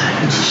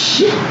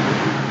bush.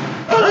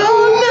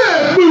 Oh,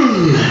 that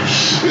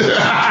bush.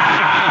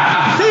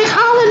 They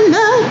calling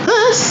that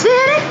bush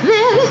city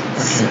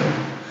limits.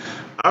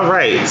 All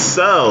right,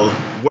 so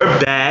we're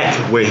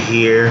back. We're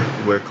here.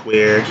 We're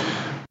queer.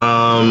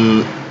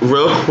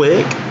 Real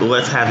quick,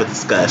 let's have a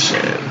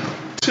discussion.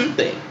 Two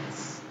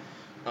things.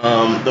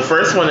 The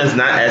first one is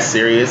not as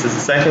serious as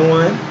the second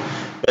one,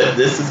 but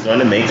this is going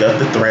to make up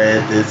the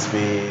thread this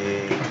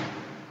week.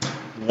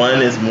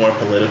 One is more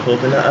political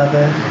than the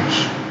other.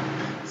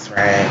 That's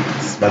right.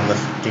 That's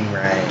motherfucking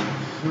right.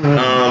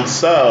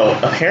 So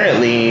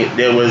apparently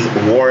there was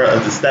War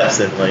of the Step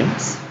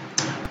Siblings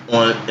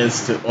on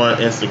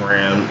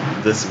Instagram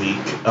this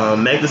week.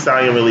 Meg Thee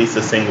Stallion released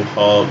a single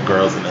called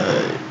 "Girls in the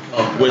Hood,"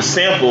 which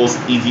samples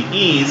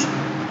Eazy-E's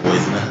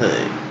 "Boys in the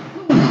Hood."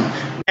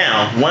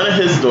 Now, one of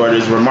his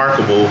daughters,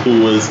 Remarkable,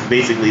 who was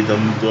basically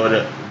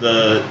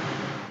the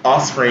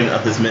offspring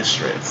of his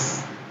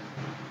mistress.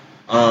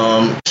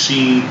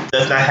 She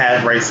does not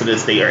have rights to the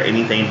estate or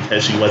anything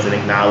because she wasn't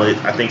acknowledged.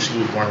 I think she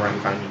was born around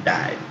the time he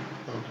died.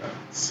 Okay.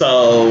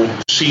 So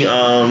she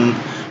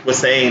was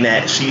saying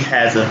that she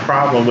has a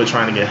problem with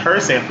trying to get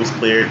her samples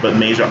cleared, but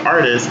major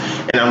artists,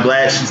 and I'm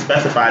glad she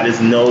specified there's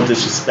no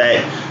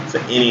disrespect to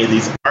any of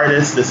these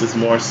artists. This is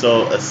more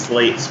so a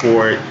slate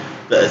toward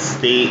the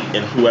estate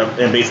and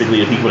whoever, and basically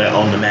the people that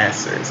own the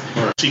masters.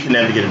 Right. She can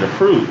never get it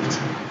approved.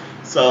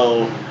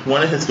 So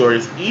one of his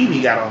daughters,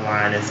 Evie, got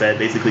online and said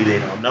basically they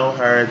don't know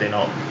her, they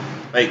don't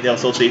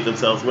associate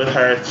themselves with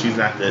her, she's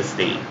not the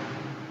estate.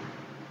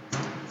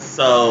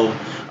 So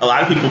a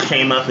lot of people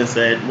came up and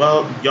said,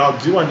 well, y'all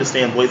do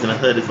understand Boys in the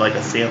Hood is like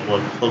a sample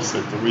of close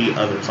to 3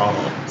 other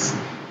songs.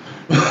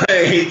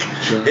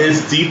 Sure.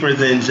 It's deeper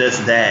than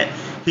just that.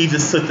 He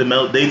just took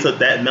they took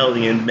that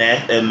melody and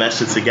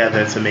meshed it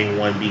together to make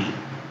one beat.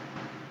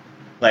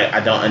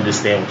 I don't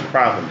understand what the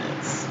problem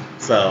is.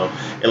 So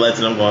it led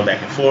to them going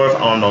back and forth.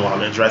 I'm no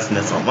longer addressing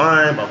this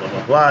online, blah, blah,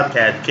 blah, blah. The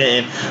cat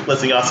kitten.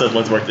 Listen, y'all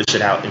siblings work this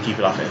shit out and keep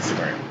it off of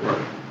Instagram.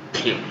 Right.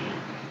 Period.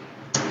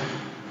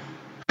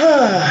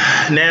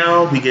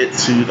 Now we get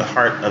to the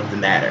heart of the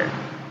matter.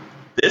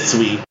 This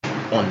week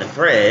on the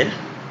thread,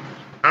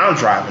 I'm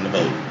driving the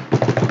boat.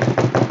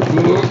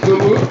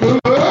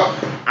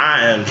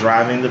 I am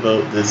driving the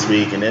boat this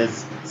week, and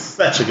it's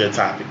such a good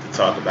topic to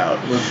talk about.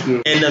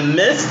 In the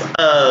midst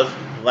of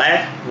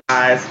Black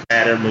Lives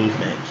Matter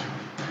movement,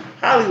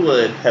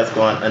 Hollywood has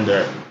gone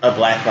under a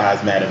Black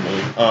Lives Matter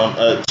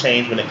a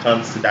change when it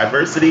comes to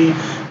diversity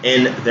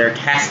in their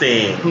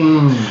casting.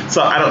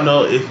 So I don't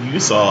know if you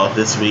saw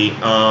this week,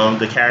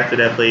 the character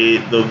that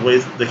played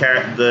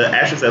the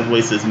actress that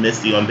voices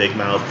Misty on Big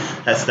Mouth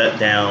has stepped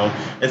down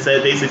and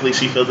said basically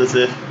she feels as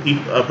if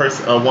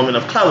a woman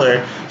of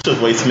color should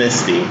voice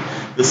Misty.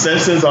 The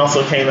Simpsons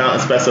also came out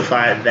and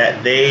specified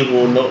that they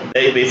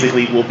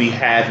basically will be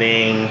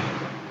having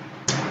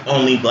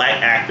only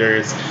Black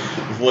actors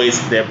voice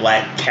their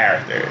Black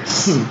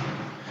characters.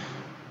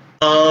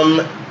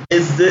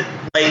 Is it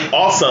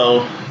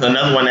also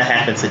another one that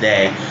happened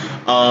today?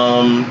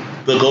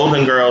 The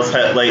Golden Girls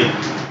has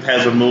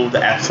removed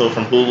the episode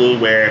from Hulu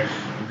where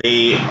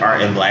they are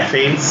in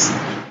blackface,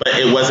 but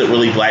it wasn't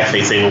really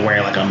blackface. They were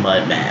wearing a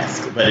mud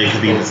mask, but it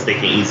could be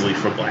mistaken easily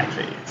for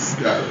blackface.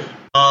 Got it.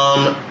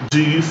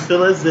 Do you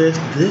feel as if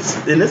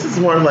this is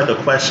more of a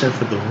question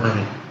for the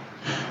room?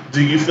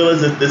 Do you feel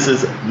as if this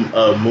is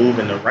a move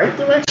in the right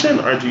direction,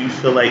 or do you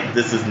feel like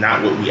this is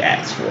not what we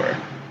asked for?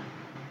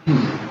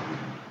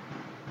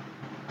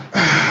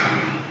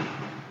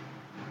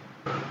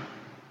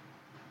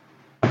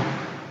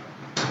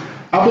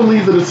 I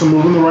believe that it's a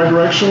move in the right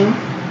direction.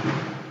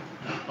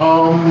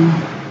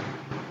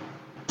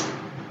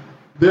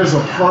 There's a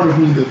part of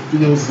me that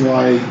feels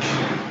like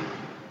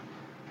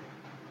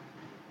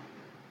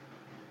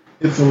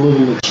it's a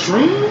little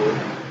extreme,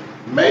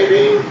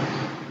 maybe,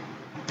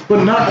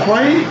 but not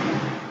quite.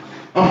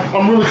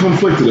 I'm really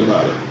conflicted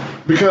about it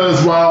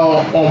because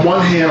while on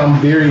one hand I'm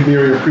very,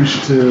 very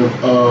appreciative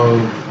of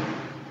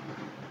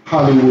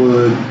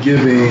Hollywood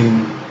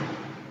giving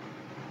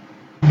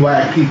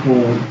Black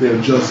people their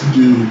just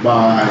due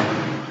by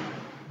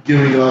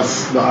giving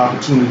us the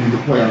opportunity to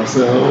play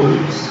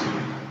ourselves,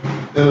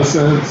 in a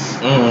sense.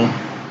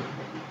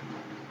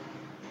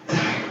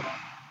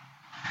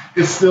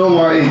 it's still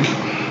like,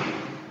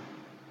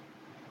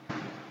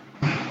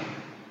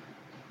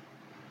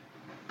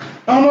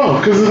 I don't know,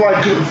 because it's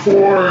like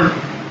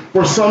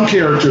for some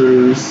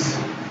characters,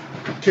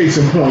 case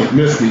in point,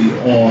 Misty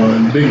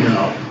on Big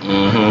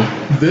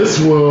Mouth, this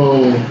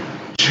will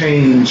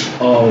change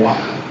a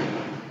lot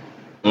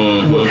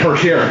with her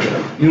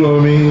character. You know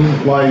what I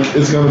mean? Like,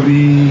 it's gonna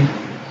be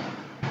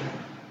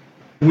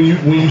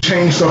when you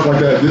change stuff like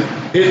that.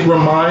 It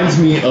reminds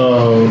me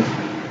of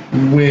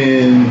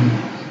when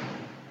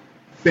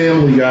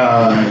Family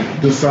Guy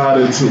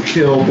decided to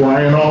kill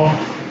Brian off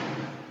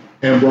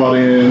and brought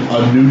in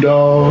a new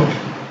dog,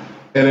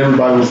 and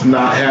everybody was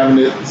not having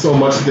it so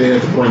much that they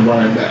had to bring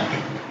Brian back.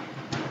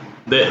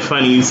 That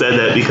funny you said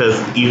that, because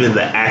even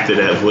the actor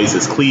that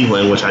voices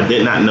Cleveland, which I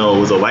did not know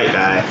was a white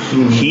guy,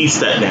 he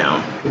stepped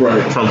down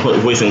from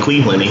voicing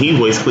Cleveland, and he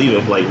voiced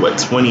Cleveland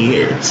for 20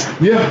 years.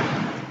 Yeah.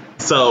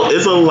 So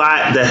it's a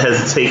lot that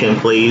has taken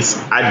place.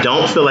 I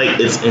don't feel like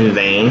it's in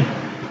vain.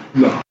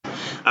 No.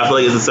 I feel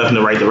like it's a step in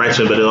the right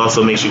direction, but it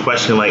also makes you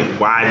question,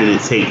 why did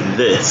it take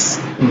this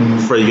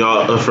for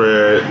y'all,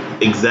 for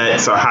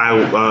execs or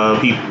high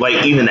people,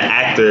 even the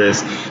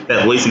actors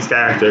that voice these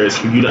characters,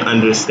 for you to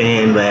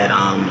understand that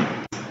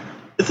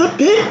it's a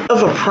bit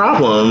of a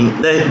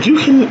problem that you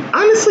can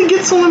honestly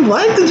get someone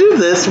black to do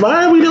this.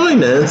 Why are we doing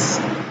this?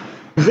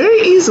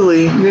 Very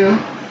easily. Yeah.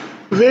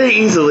 Very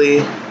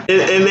easily.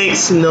 It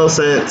makes no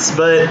sense,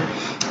 but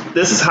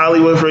this is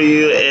Hollywood for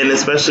you, and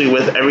especially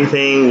with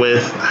everything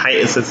with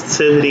heightened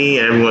sensitivity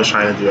and everyone's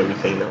trying to do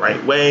everything the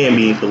right way and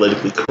being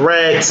politically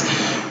correct.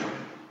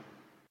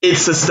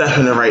 It's a step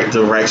in the right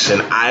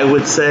direction, I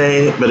would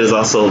say, but it's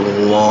also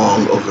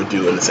long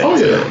overdue in the same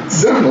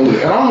sense. Yeah,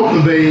 definitely. And I hope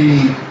that they,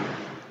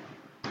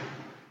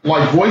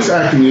 voice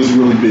acting is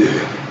really big,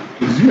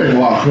 because you make a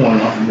lot of coin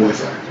off of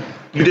voice acting.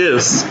 You do.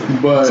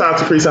 But shout out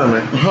to Cree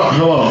Summer.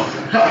 Hello.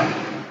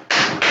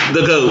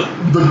 The GOAT.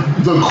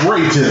 The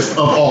greatest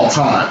of all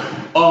time.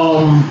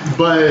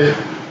 But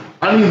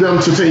I need them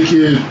to take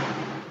it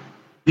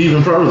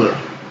even further.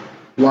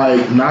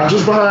 Not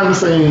just behind the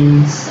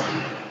scenes.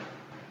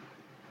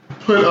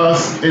 Put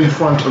us in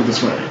front of the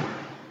screen.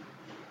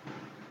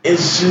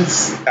 It's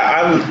just,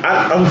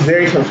 I'm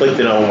very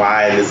conflicted on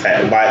why this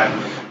happened.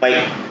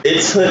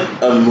 It took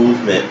a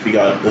movement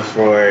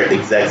for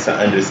execs to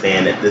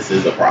understand that this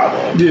is a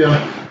problem.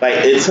 Yeah.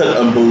 It took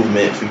a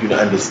movement for you to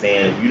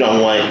understand if you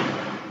don't want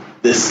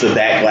this to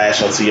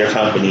backlash onto your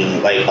company.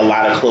 A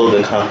lot of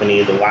clothing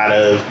companies, a lot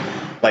of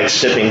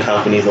shipping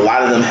companies, a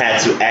lot of them had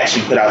to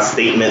actually put out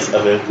statements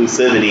of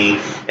inclusivity,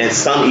 and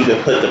some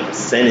even put the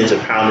percentage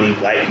of how many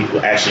black people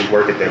actually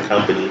work at their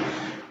company.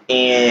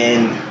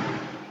 And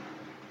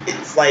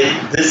it's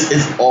this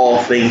is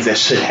all things that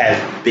should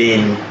have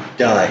been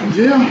done.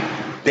 Yeah.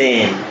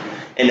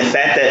 And the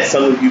fact that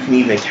some of you can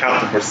even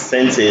count the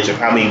percentage of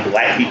how many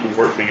black people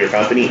work for your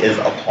company is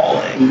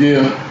appalling.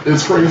 Yeah,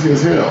 it's crazy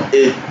as hell.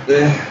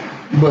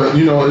 But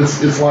it's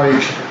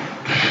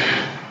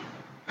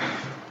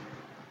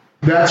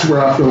that's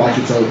where I feel like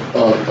it's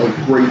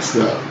a great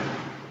step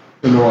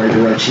in the right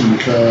direction,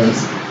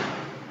 because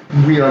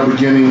we are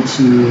beginning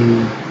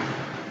to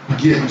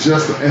get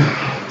just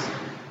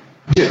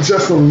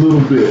a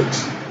little bit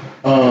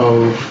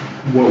of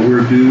what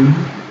we're due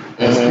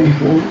as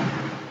people.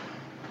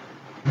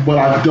 But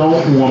I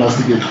don't want us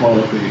to get caught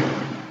up in it,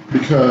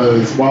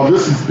 because while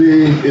this is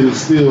big, it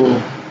is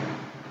still,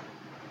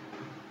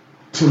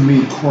 to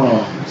me,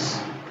 crumbs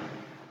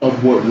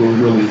of what we're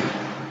really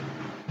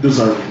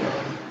deserving of.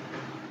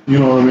 You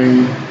know what I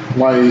mean?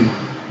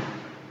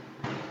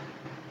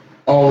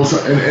 All of a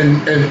sudden,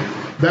 and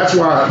that's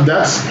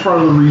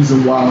part of the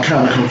reason why I'm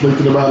kind of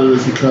conflicted about it,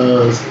 is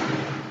because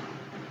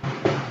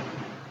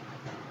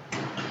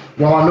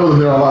while I know that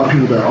there are a lot of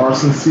people that are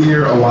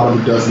sincere, a lot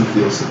of it doesn't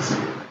feel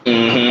sincere.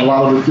 A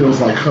lot of it feels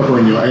like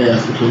covering your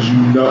ass, because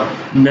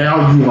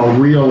now you are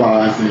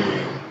realizing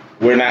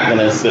we're not going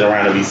to sit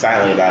around and be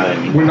silent about it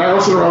anymore. We're not going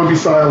to sit around and be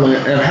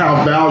silent, and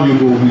how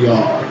valuable we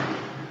are.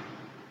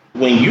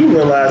 When you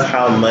realize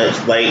how much,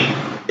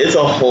 it's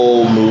a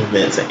whole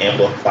movement to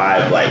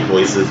amplify black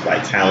voices,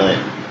 black talent,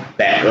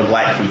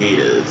 black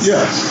creatives.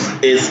 Yes.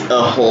 It's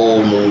a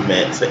whole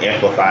movement to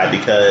amplify,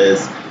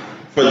 because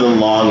for the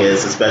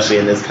longest, especially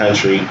in this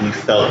country, we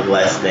felt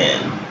less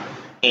than.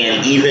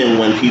 And even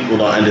when people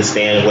don't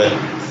understand, what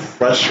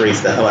frustrates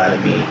the hell out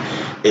of me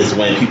is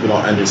when people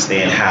don't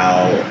understand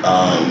how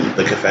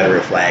the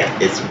Confederate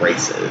flag is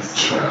racist.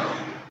 Sure.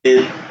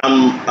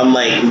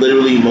 I'm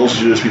literally, most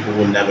Jewish people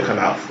will never come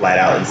out flat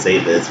out and say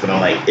this, but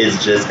I'm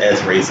it's just as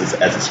racist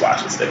as a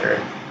swastika sticker.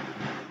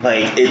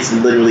 It's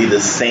literally the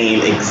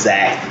same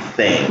exact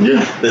thing.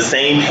 Yeah. The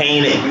same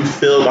pain that you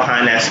feel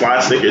behind that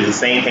swastika is the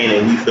same pain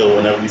that we feel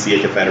whenever we see a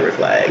Confederate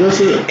flag. That's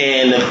it.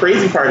 And the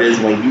crazy part is,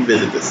 when you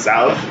visit the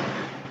South,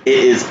 it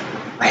is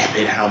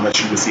rapid how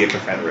much you will see a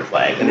Confederate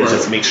flag, and it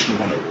just makes you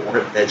want to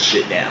rip that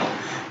shit down.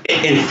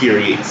 It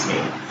infuriates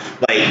me.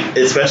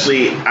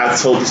 Especially, I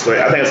told the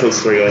story, I think I told the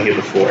story on here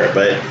before,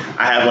 but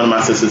I have one of my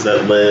sisters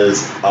that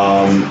lives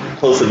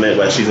close to the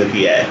Midwest. She's in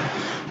PA.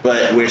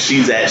 But where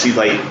she's at, she's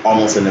like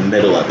almost in the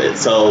middle of it.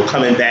 So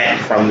coming back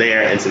from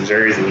there into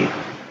Jersey,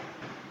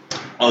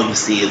 all you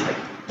see is like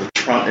the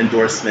Trump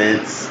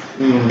endorsements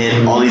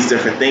and all these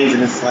different things,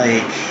 and it's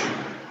like,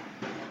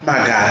 my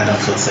God, I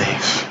don't feel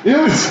safe.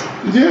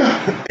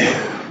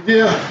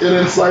 Yeah,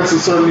 it incites a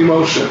certain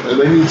emotion, and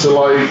they need to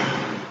like.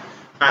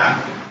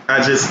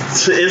 I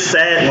just, it's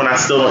sad when I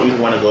still don't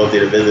even want to go up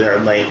there to visit her.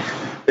 I'm like,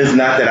 it's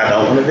not that I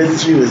don't want to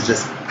visit you, it's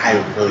just I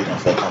really don't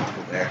feel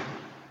comfortable there.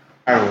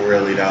 I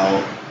really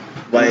don't.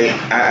 Like,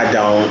 I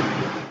don't.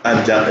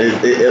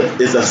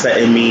 It's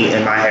upsetting me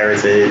and my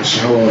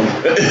heritage.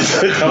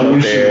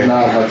 We should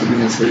not have to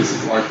be in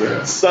spaces like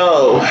that.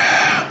 So,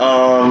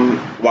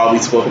 while we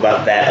spoke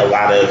about that, a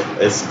lot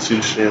of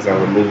institutions are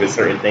removing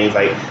certain things.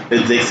 Like the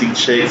Dixie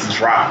Chicks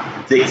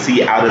dropped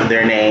Dixie out of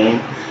their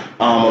name.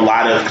 A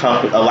lot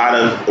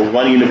of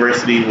one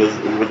university was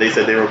where they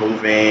said they were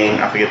moving.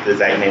 I forget the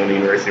exact name of the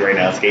university right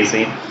now. It's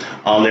Casey.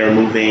 They're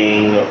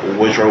moving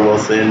Woodrow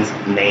Wilson's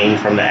name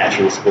from the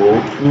actual school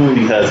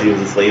because he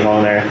was a slave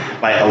owner.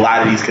 Like a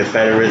lot of these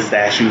Confederate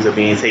statues are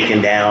being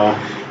taken down.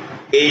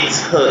 It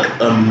took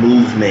a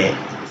movement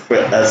for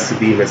us to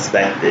be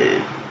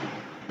respected.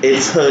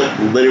 It took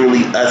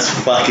literally us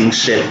fucking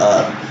shit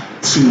up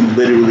to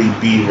literally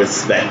be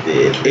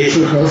respected. It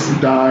took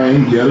us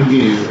dying yet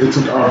again. It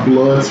took our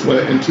blood,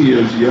 sweat, and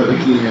tears yet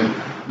again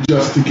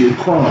just to get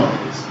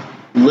crumbs.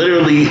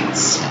 Literally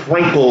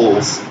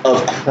sprinkles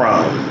of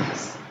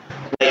crumbs.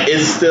 Like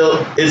it's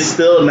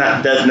still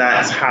not does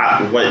not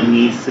top what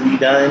needs to be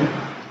done.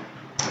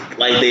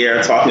 Like they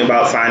are talking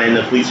about signing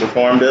the police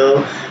reform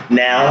bill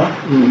now,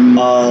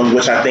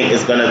 which I think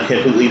is going to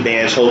completely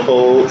ban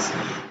chokeholds,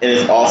 and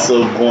it's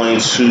also going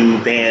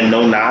to ban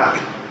no knock.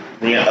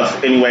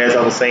 Anyway, as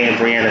I was saying,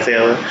 Breonna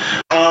Taylor.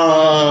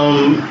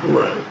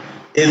 Right.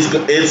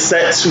 It's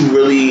set to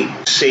really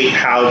shape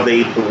how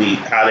they police,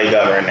 how they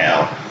govern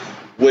now,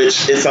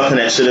 which is something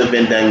that should have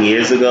been done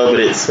years ago. But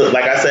it took,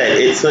 like I said,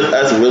 it took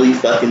us really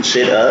fucking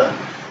shit up.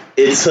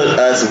 It took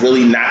us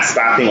really not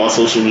stopping on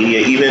social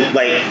media, even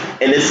like,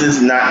 and this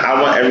is not.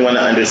 I want everyone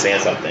to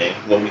understand something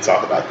when we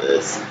talk about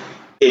this.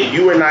 If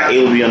you are not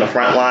able to be on the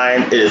front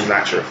line, it is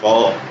not your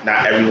fault.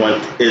 Not everyone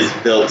is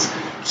built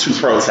to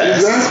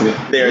protest. Exactly.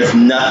 There's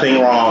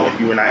nothing wrong if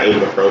you were not able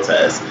to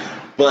protest.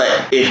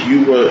 But if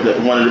you were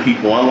one of the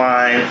people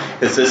online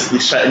consistently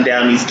shutting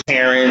down these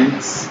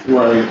Karens,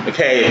 right?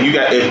 Okay,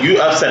 if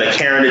you upset a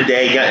Karen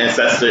today, your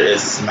ancestor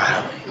is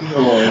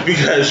smiling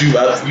because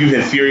you've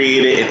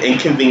infuriated and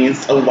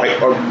inconvenienced a white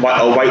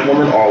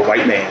woman or a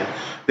white man.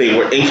 They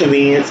were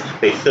inconvenienced.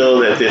 They feel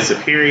that they're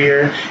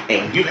superior,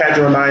 and you had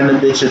to remind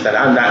them bitches that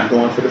I'm not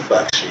going for the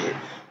fuck shit.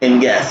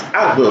 And yes,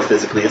 I will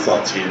physically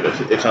assault you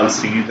if it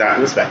comes to you not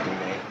respecting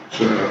me.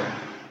 Sure.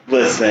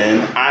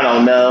 Listen, I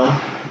don't know,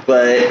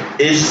 but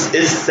it's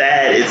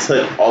sad it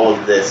took all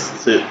of this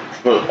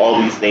for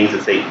all these things to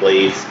take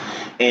place.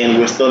 And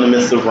we're still in the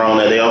midst of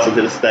Rona. They also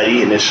did a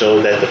study, and it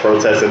showed that the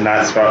protests have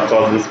not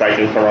causing the spike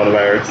in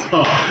coronavirus.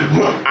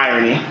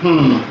 Irony.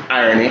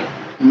 Irony.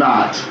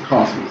 Not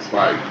causing the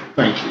spike.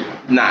 Thank you.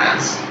 Not.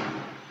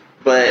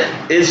 But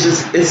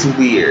it's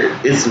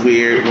weird. It's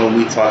weird when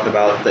we talk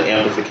about the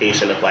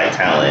amplification of black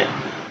talent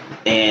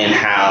and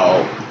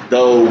how,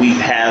 though we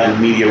have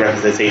media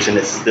representation,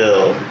 it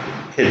still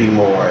could be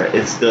more.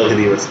 It still could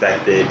be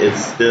respected.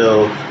 It's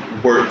still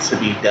work to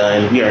be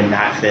done. We are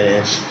not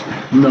finished.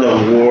 No.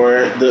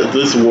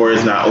 This war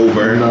is not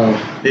over.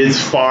 No.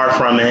 It's far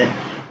from it.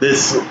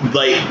 This,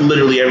 like,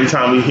 literally every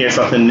time we hear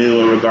something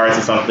new in regards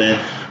to something,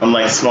 I'm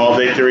like, small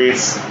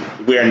victories.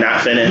 We are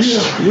not finished.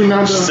 Yeah, we're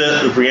not done.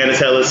 Still, Breonna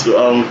Taylor's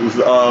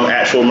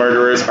actual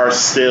murderers are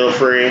still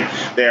free.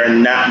 They are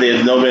not.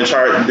 There's no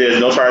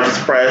charges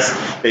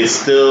pressed.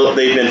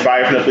 They've been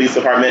fired from the police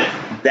department.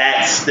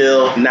 That's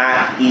still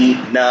not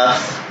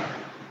enough.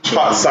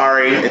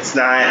 Sorry, it's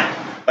not.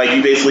 Like,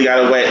 you basically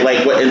gotta wait.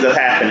 Like, what ends up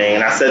happening?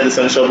 And I said this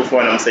on the show before,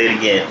 and I'm gonna say it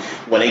again.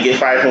 When they get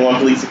fired from one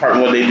police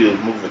department, what do?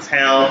 Move a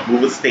town,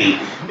 move a state.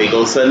 They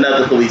go to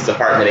another police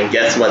department, and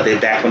guess what? They're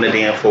back on the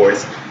damn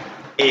force.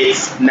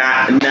 It's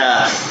not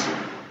enough.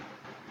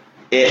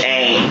 It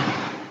ain't.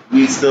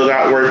 We still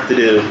got work to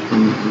do.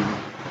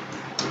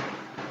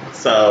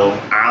 So,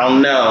 I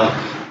don't know.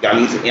 Y'all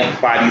need to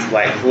amplify these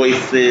black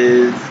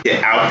voices.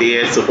 Get out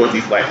there, support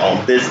these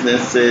black-owned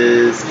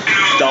businesses.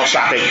 Don't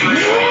shop at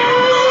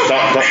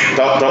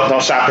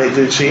don't shop at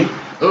Gucci.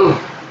 Oh.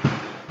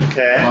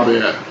 Okay. My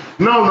bad.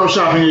 No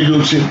shopping at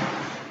Gucci.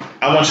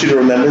 I want you to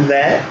remember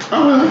that.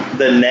 Oh.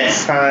 The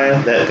next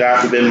time that,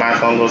 God forbid, my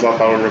phone goes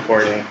off while we're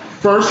recording.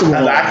 First of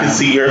all, I can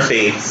see your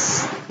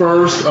face.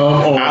 First of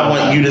all, I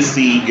want you to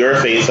see your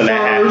face when that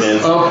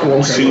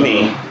happens to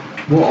me.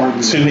 We'll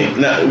argue. To me,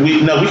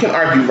 we can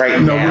argue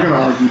right now. No, we're gonna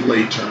argue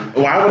later.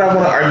 Why would I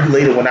want to argue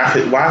later when I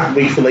could? Why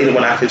wait for later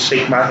when I could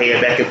shake my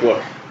head back and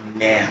forth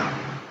now?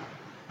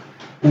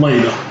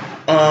 Later.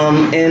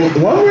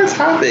 And one more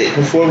topic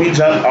before we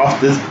jump off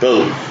this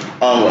boat.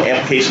 With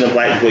amplification of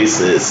black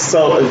voices.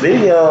 So a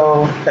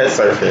video has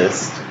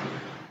surfaced.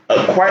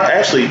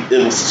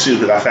 It was two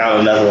because I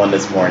found another one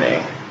this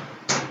morning.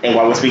 And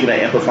while we're speaking of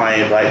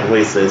amplifying Black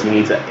voices, we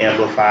need to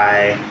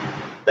amplify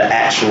the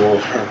actual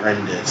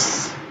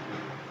horrendous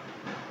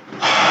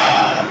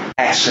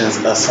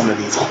actions of some of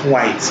these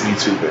white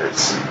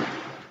YouTubers.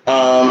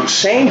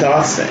 Shane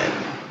Dawson.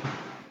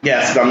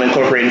 Yes, I'm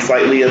incorporating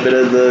slightly a bit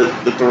of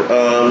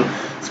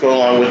let's go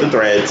along with the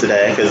thread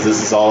today because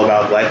this is all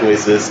about Black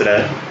voices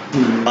today.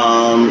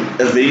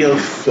 A video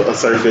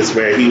surfaced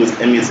where he was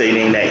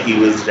imitating that he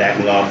was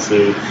jacking off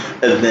to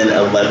a then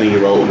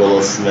 11-year-old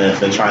Willow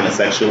Smith and trying to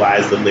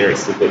sexualize the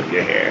lyrics to Whip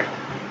Your Hair.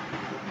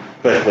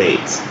 But wait,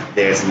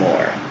 there's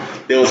more.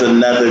 There was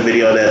another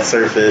video that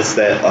surfaced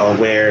that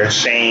where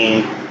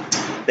Shane,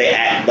 they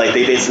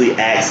basically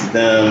asked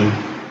them,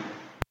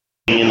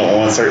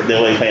 on certain,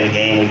 they were playing a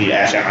game when you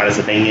ask your honest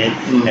opinion,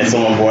 and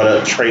someone brought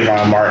up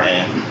Trayvon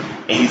Martin,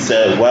 and he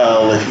said,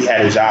 well, if he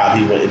had a job,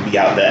 he wouldn't be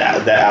out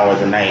that hour of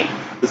the night.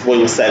 This boy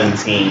was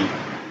 17.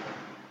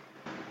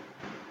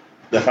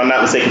 If I'm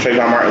not mistaken,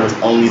 Trayvon Martin was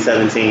only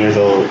 17 years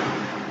old.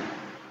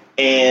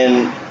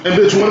 And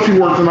bitch, what if he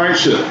worked the night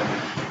shift?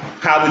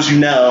 How would you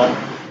know?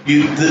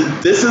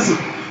 This is,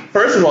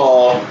 first of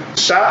all,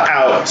 shout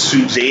out to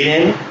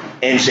Jaden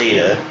and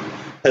Jada,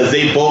 because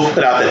they both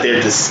put out that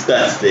they're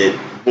disgusted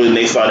when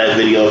they saw that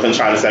video of him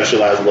trying to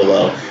sexualize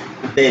Willow,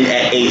 then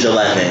at age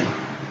 11.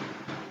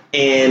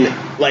 And,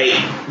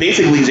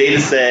 basically Jada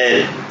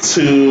said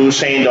to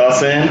Shane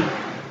Dawson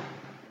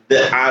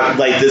that,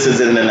 this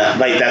isn't enough.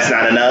 That's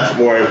not enough,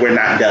 or we're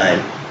not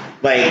done.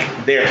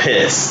 They're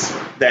pissed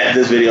that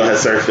this video has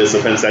surfaced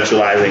of him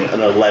sexualizing an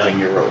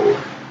 11-year-old.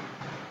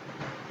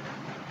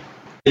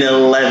 An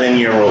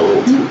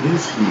 11-year-old. Who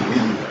is he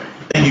anyway?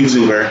 A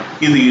YouTuber.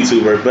 He's a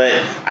YouTuber, but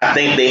I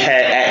think they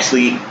had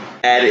actually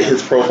added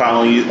his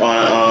profile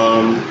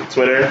on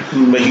Twitter,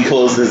 but he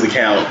closed his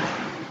account.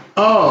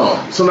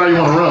 Oh, so now you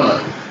want to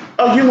run?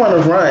 Oh, you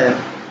want to run,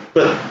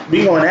 but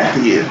we going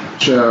after you.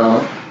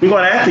 Child. We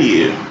going after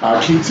you.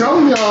 I keep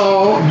telling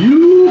y'all,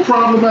 you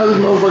problematic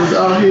motherfuckers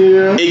out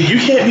here. You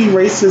can't be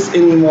racist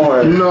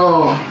anymore.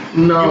 No.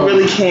 You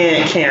really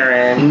can't,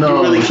 Karen. No.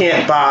 You really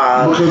can't,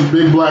 Bob. Because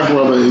Big Black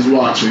Brother is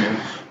watching.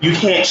 You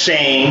can't,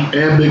 Shane.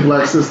 And Big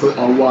Black Sister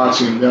are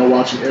watching. They're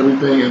watching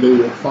everything, and they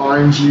will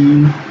find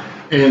you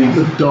in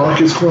the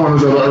darkest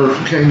corners of the earth.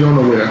 You can't go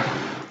nowhere.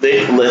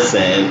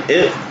 Listen,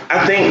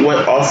 I think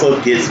what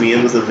also gets me,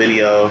 it was another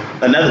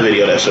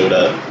video that showed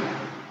up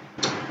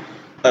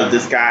of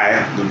this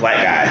guy, the black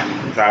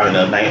guy, driving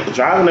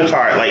a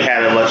car,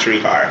 had a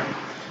luxury car.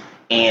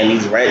 And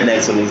these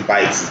rednecks on these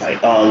bikes,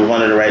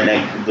 one of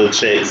the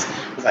chicks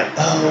was like,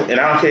 oh, and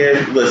I don't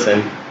care,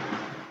 listen,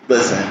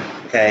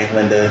 okay,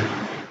 Linda,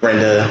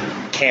 Brenda,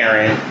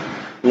 Karen,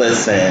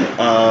 listen,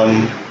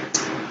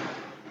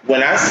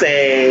 when I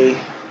say,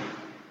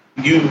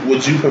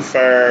 would you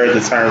prefer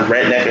the term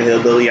redneck or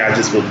hillbilly? I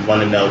just would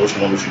want to know which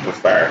one would you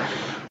prefer.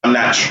 I'm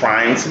not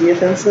trying to be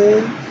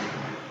offensive,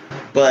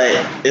 but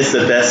it's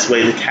the best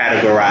way to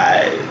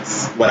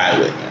categorize what I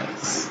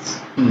witnessed.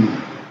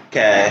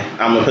 Okay,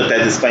 I'm gonna put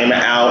that disclaimer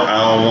out.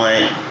 I don't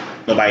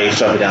want nobody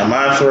shoving down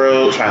my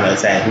throat, trying to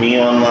attack me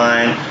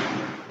online.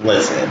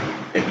 Listen,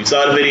 if you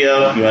saw the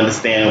video, you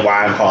understand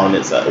why I'm calling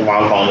it what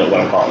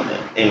I'm calling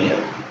it.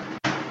 Anyhow,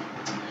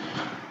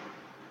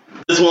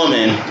 this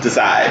woman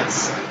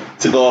decides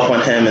to go up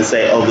on him and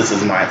say, oh, this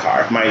is my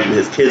car. Mind you,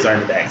 his kids are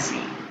in the back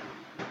seat.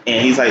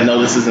 And he's like, no,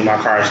 this isn't my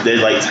car.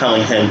 They're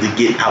telling him to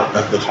get out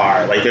of the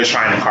car. They're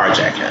trying to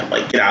carjack him.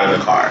 Get out of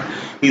the car.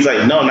 He's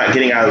like, no, I'm not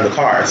getting out of the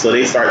car. So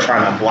they start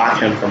trying to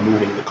block him from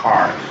moving the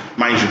car.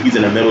 Mind you, he's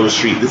in the middle of the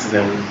street. This is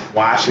in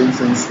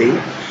Washington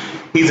State.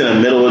 He's in the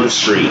middle of the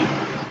street.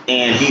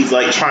 And he's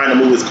trying to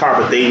move his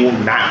car, but they will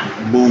not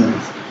move.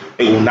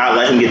 They will not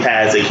let him get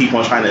past. They keep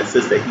on trying to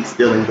insist that he's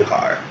stealing the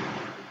car.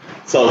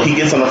 So he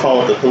gets on the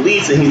phone with the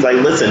police and he's like,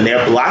 listen,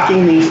 they're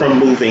blocking me from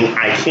moving.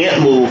 I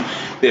can't move.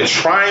 They're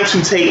trying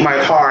to take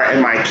my car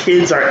and my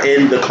kids are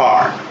in the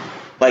car.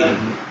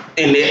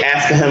 And they're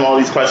asking him all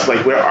these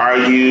questions where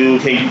are you?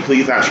 Can you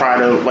please not try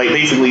to,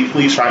 basically,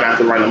 please try not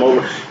to run them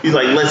over. He's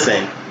like,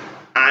 listen,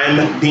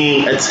 I'm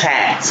being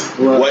attacked.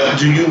 Right. What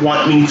do you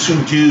want me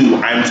to do?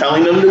 I'm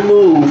telling them to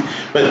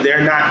move, but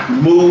they're not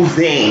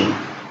moving.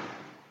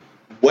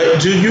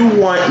 What do you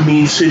want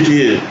me to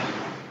do?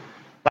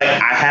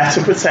 I have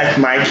to protect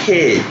my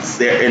kids.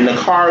 They're in the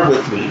car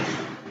with me.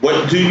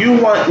 What do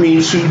you want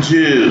me to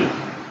do?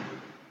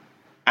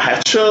 I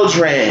have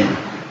children.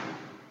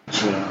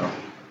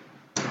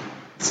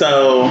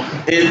 So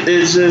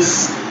it's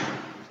just,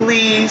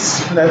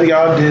 please, whatever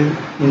y'all do,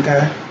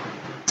 okay?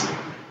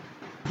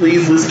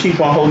 Please, let's keep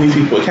on holding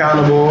people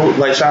accountable.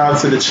 Shout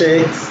out to the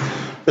chicks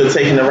for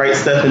taking the right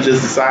step and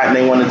just deciding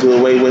they want to do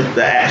away with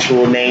the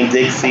actual name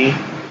Dixie.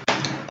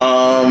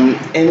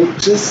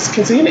 And just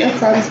continue to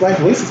amplify these black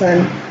voices,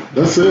 honey.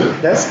 That's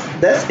it.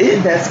 That's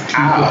it. That's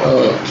out.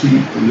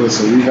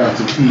 Listen, we have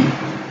to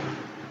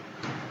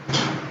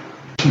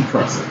keep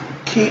pressing.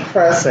 Keep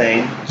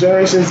pressing.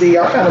 Generation Z,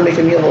 y'all kind of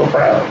making me a little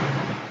proud.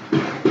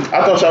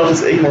 I thought y'all was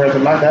just ignorant,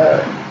 but my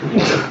God.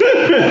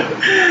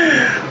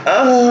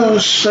 Oh,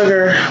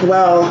 sugar.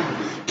 Well,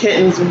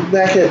 kittens,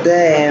 back at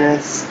day,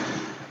 and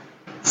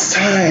It's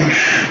time.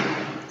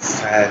 It's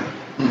time.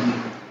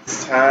 Mm-hmm.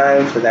 It's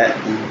time for that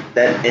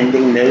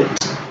ending note.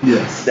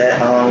 Yes. That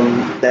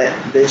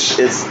bitch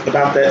is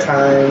about that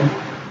time.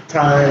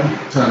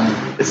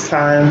 It's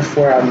time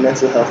for our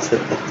mental health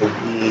tip of the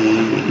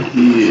week.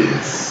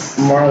 Yes.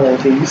 Marlon,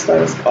 can you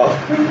start us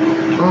off?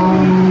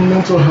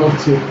 Mental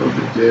health tip of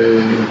the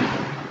day.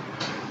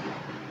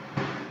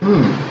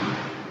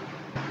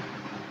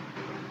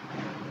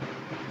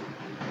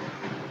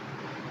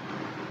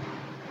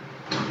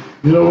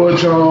 You know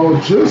what, y'all?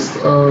 Just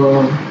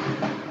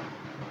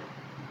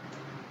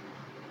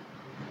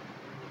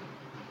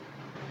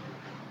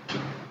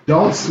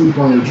don't sleep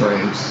on your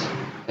dreams.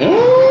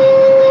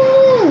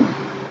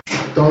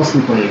 Don't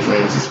sleep on your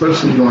dreams,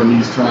 especially during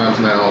these times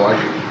now. Like,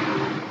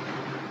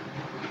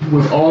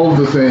 with all of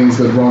the things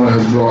that Rona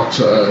has brought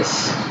to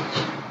us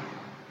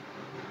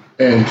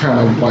and kind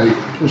of like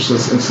pushed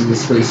us into the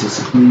space of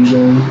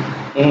seclusion,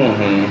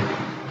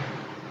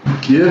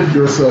 give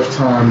yourself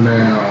time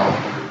now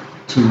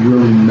to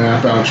really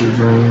map out your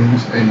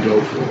dreams and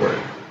go for it.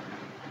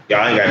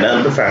 Y'all ain't got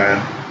nothing but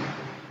time.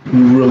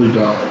 We really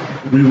don't.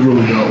 We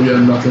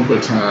have nothing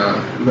but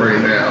time right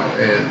now.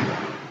 And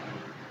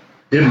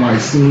it might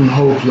seem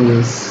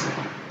hopeless.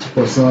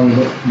 For some,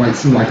 it might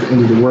seem like the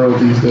end of the world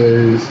these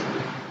days.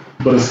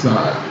 But it's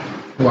not.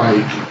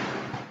 Like,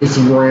 it's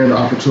a grand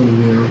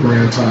opportunity and a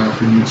grand time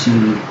for you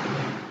to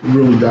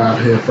really dive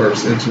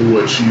headfirst into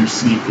what you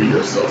see for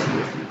yourself in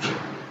the future.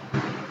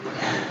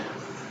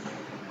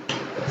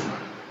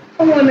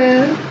 Come on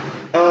in.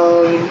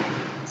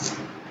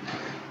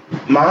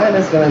 Mine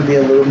is going to be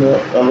a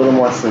little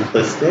more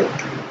simplistic.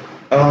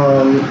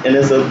 And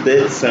it's a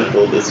bit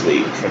simple this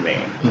week for me.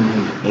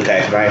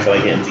 Okay, because I ain't feel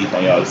like getting deep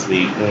on y'all this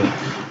week.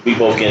 We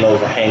both getting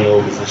over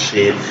hangovers and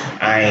shit.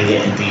 I ain't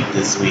getting deep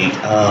this week.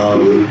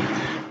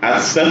 I'm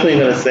simply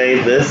going to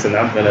say this, and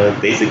I'm going to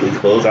basically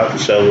close out the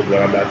show with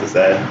what I'm about to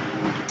say.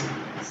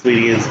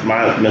 Sweetie,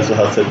 my mental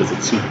health tip is a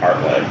 2-part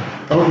one.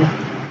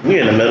 Okay. We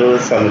in the middle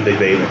of summer, big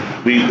baby.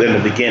 We in the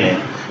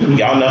beginning.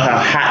 Y'all know how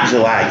hot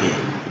July get.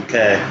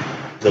 Okay,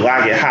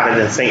 July get hotter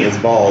than Satan's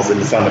balls in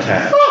the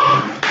summertime.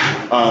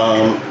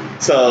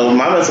 So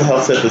my mental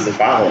health tip is the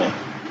following: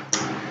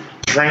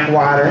 drink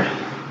water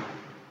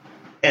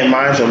and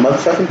mind your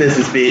motherfucking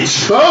business,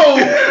 bitch. Oh!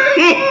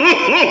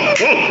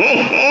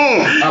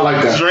 I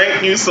like that.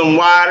 Drink you some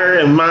water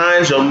and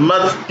mind your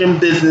motherfucking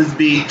business,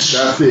 bitch.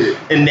 That's it.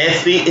 And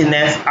that's it, and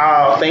that's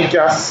all. Thank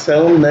y'all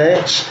so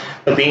much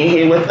for being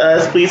here with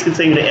us. Please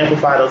continue to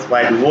amplify those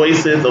black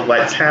voices, those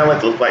black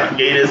talents, those black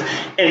creators.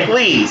 And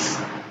please,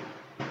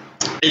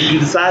 if you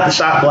decide to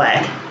shop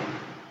black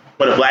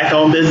for the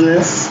black-owned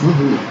business,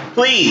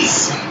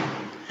 please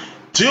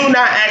do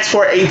not ask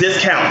for a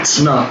discount.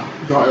 No.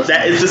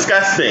 That is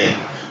disgusting.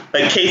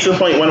 Like, case in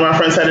point, one of my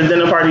friends had a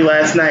dinner party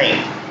last night.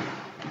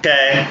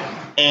 Okay?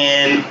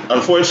 And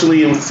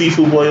unfortunately, it was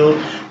seafood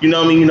boiled. You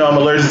know me, you know I'm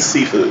allergic to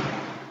seafood.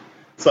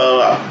 So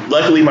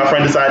luckily, my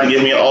friend decided to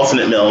give me an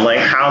alternate meal. I'm like,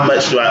 how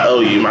much do I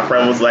owe you? My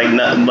friend was like,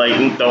 nothing.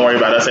 Like, don't worry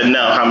about it. I said,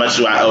 no. How much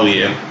do I owe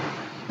you?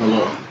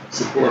 Hello.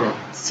 Support them.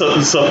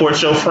 So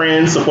support your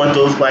friends, support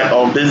those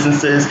black-owned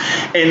businesses,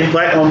 and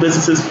black-owned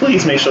businesses.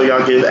 Please make sure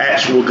y'all give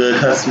actual good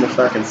customer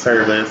fucking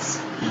service.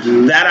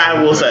 That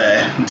I will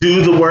say.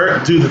 Do the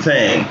work, do the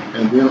thing.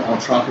 And then on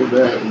top of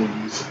that, when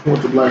you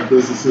support the black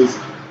businesses,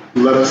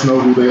 let us know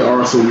who they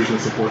are so we can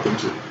support them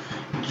too.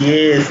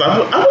 Yes, I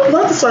would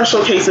love to start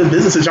showcasing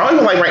businesses. Y'all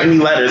even like writing me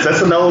letters.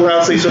 That's another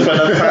conversation for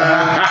another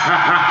time.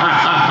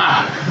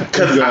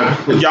 Because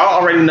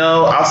y'all already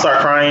know I'll start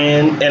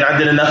crying, and I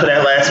did enough of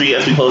that last week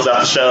as we closed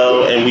out the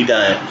show, and we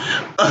done.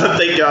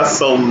 Thank y'all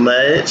so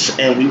much,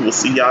 and we will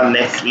see y'all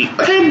next week.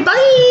 Okay,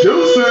 bye.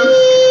 Deuces.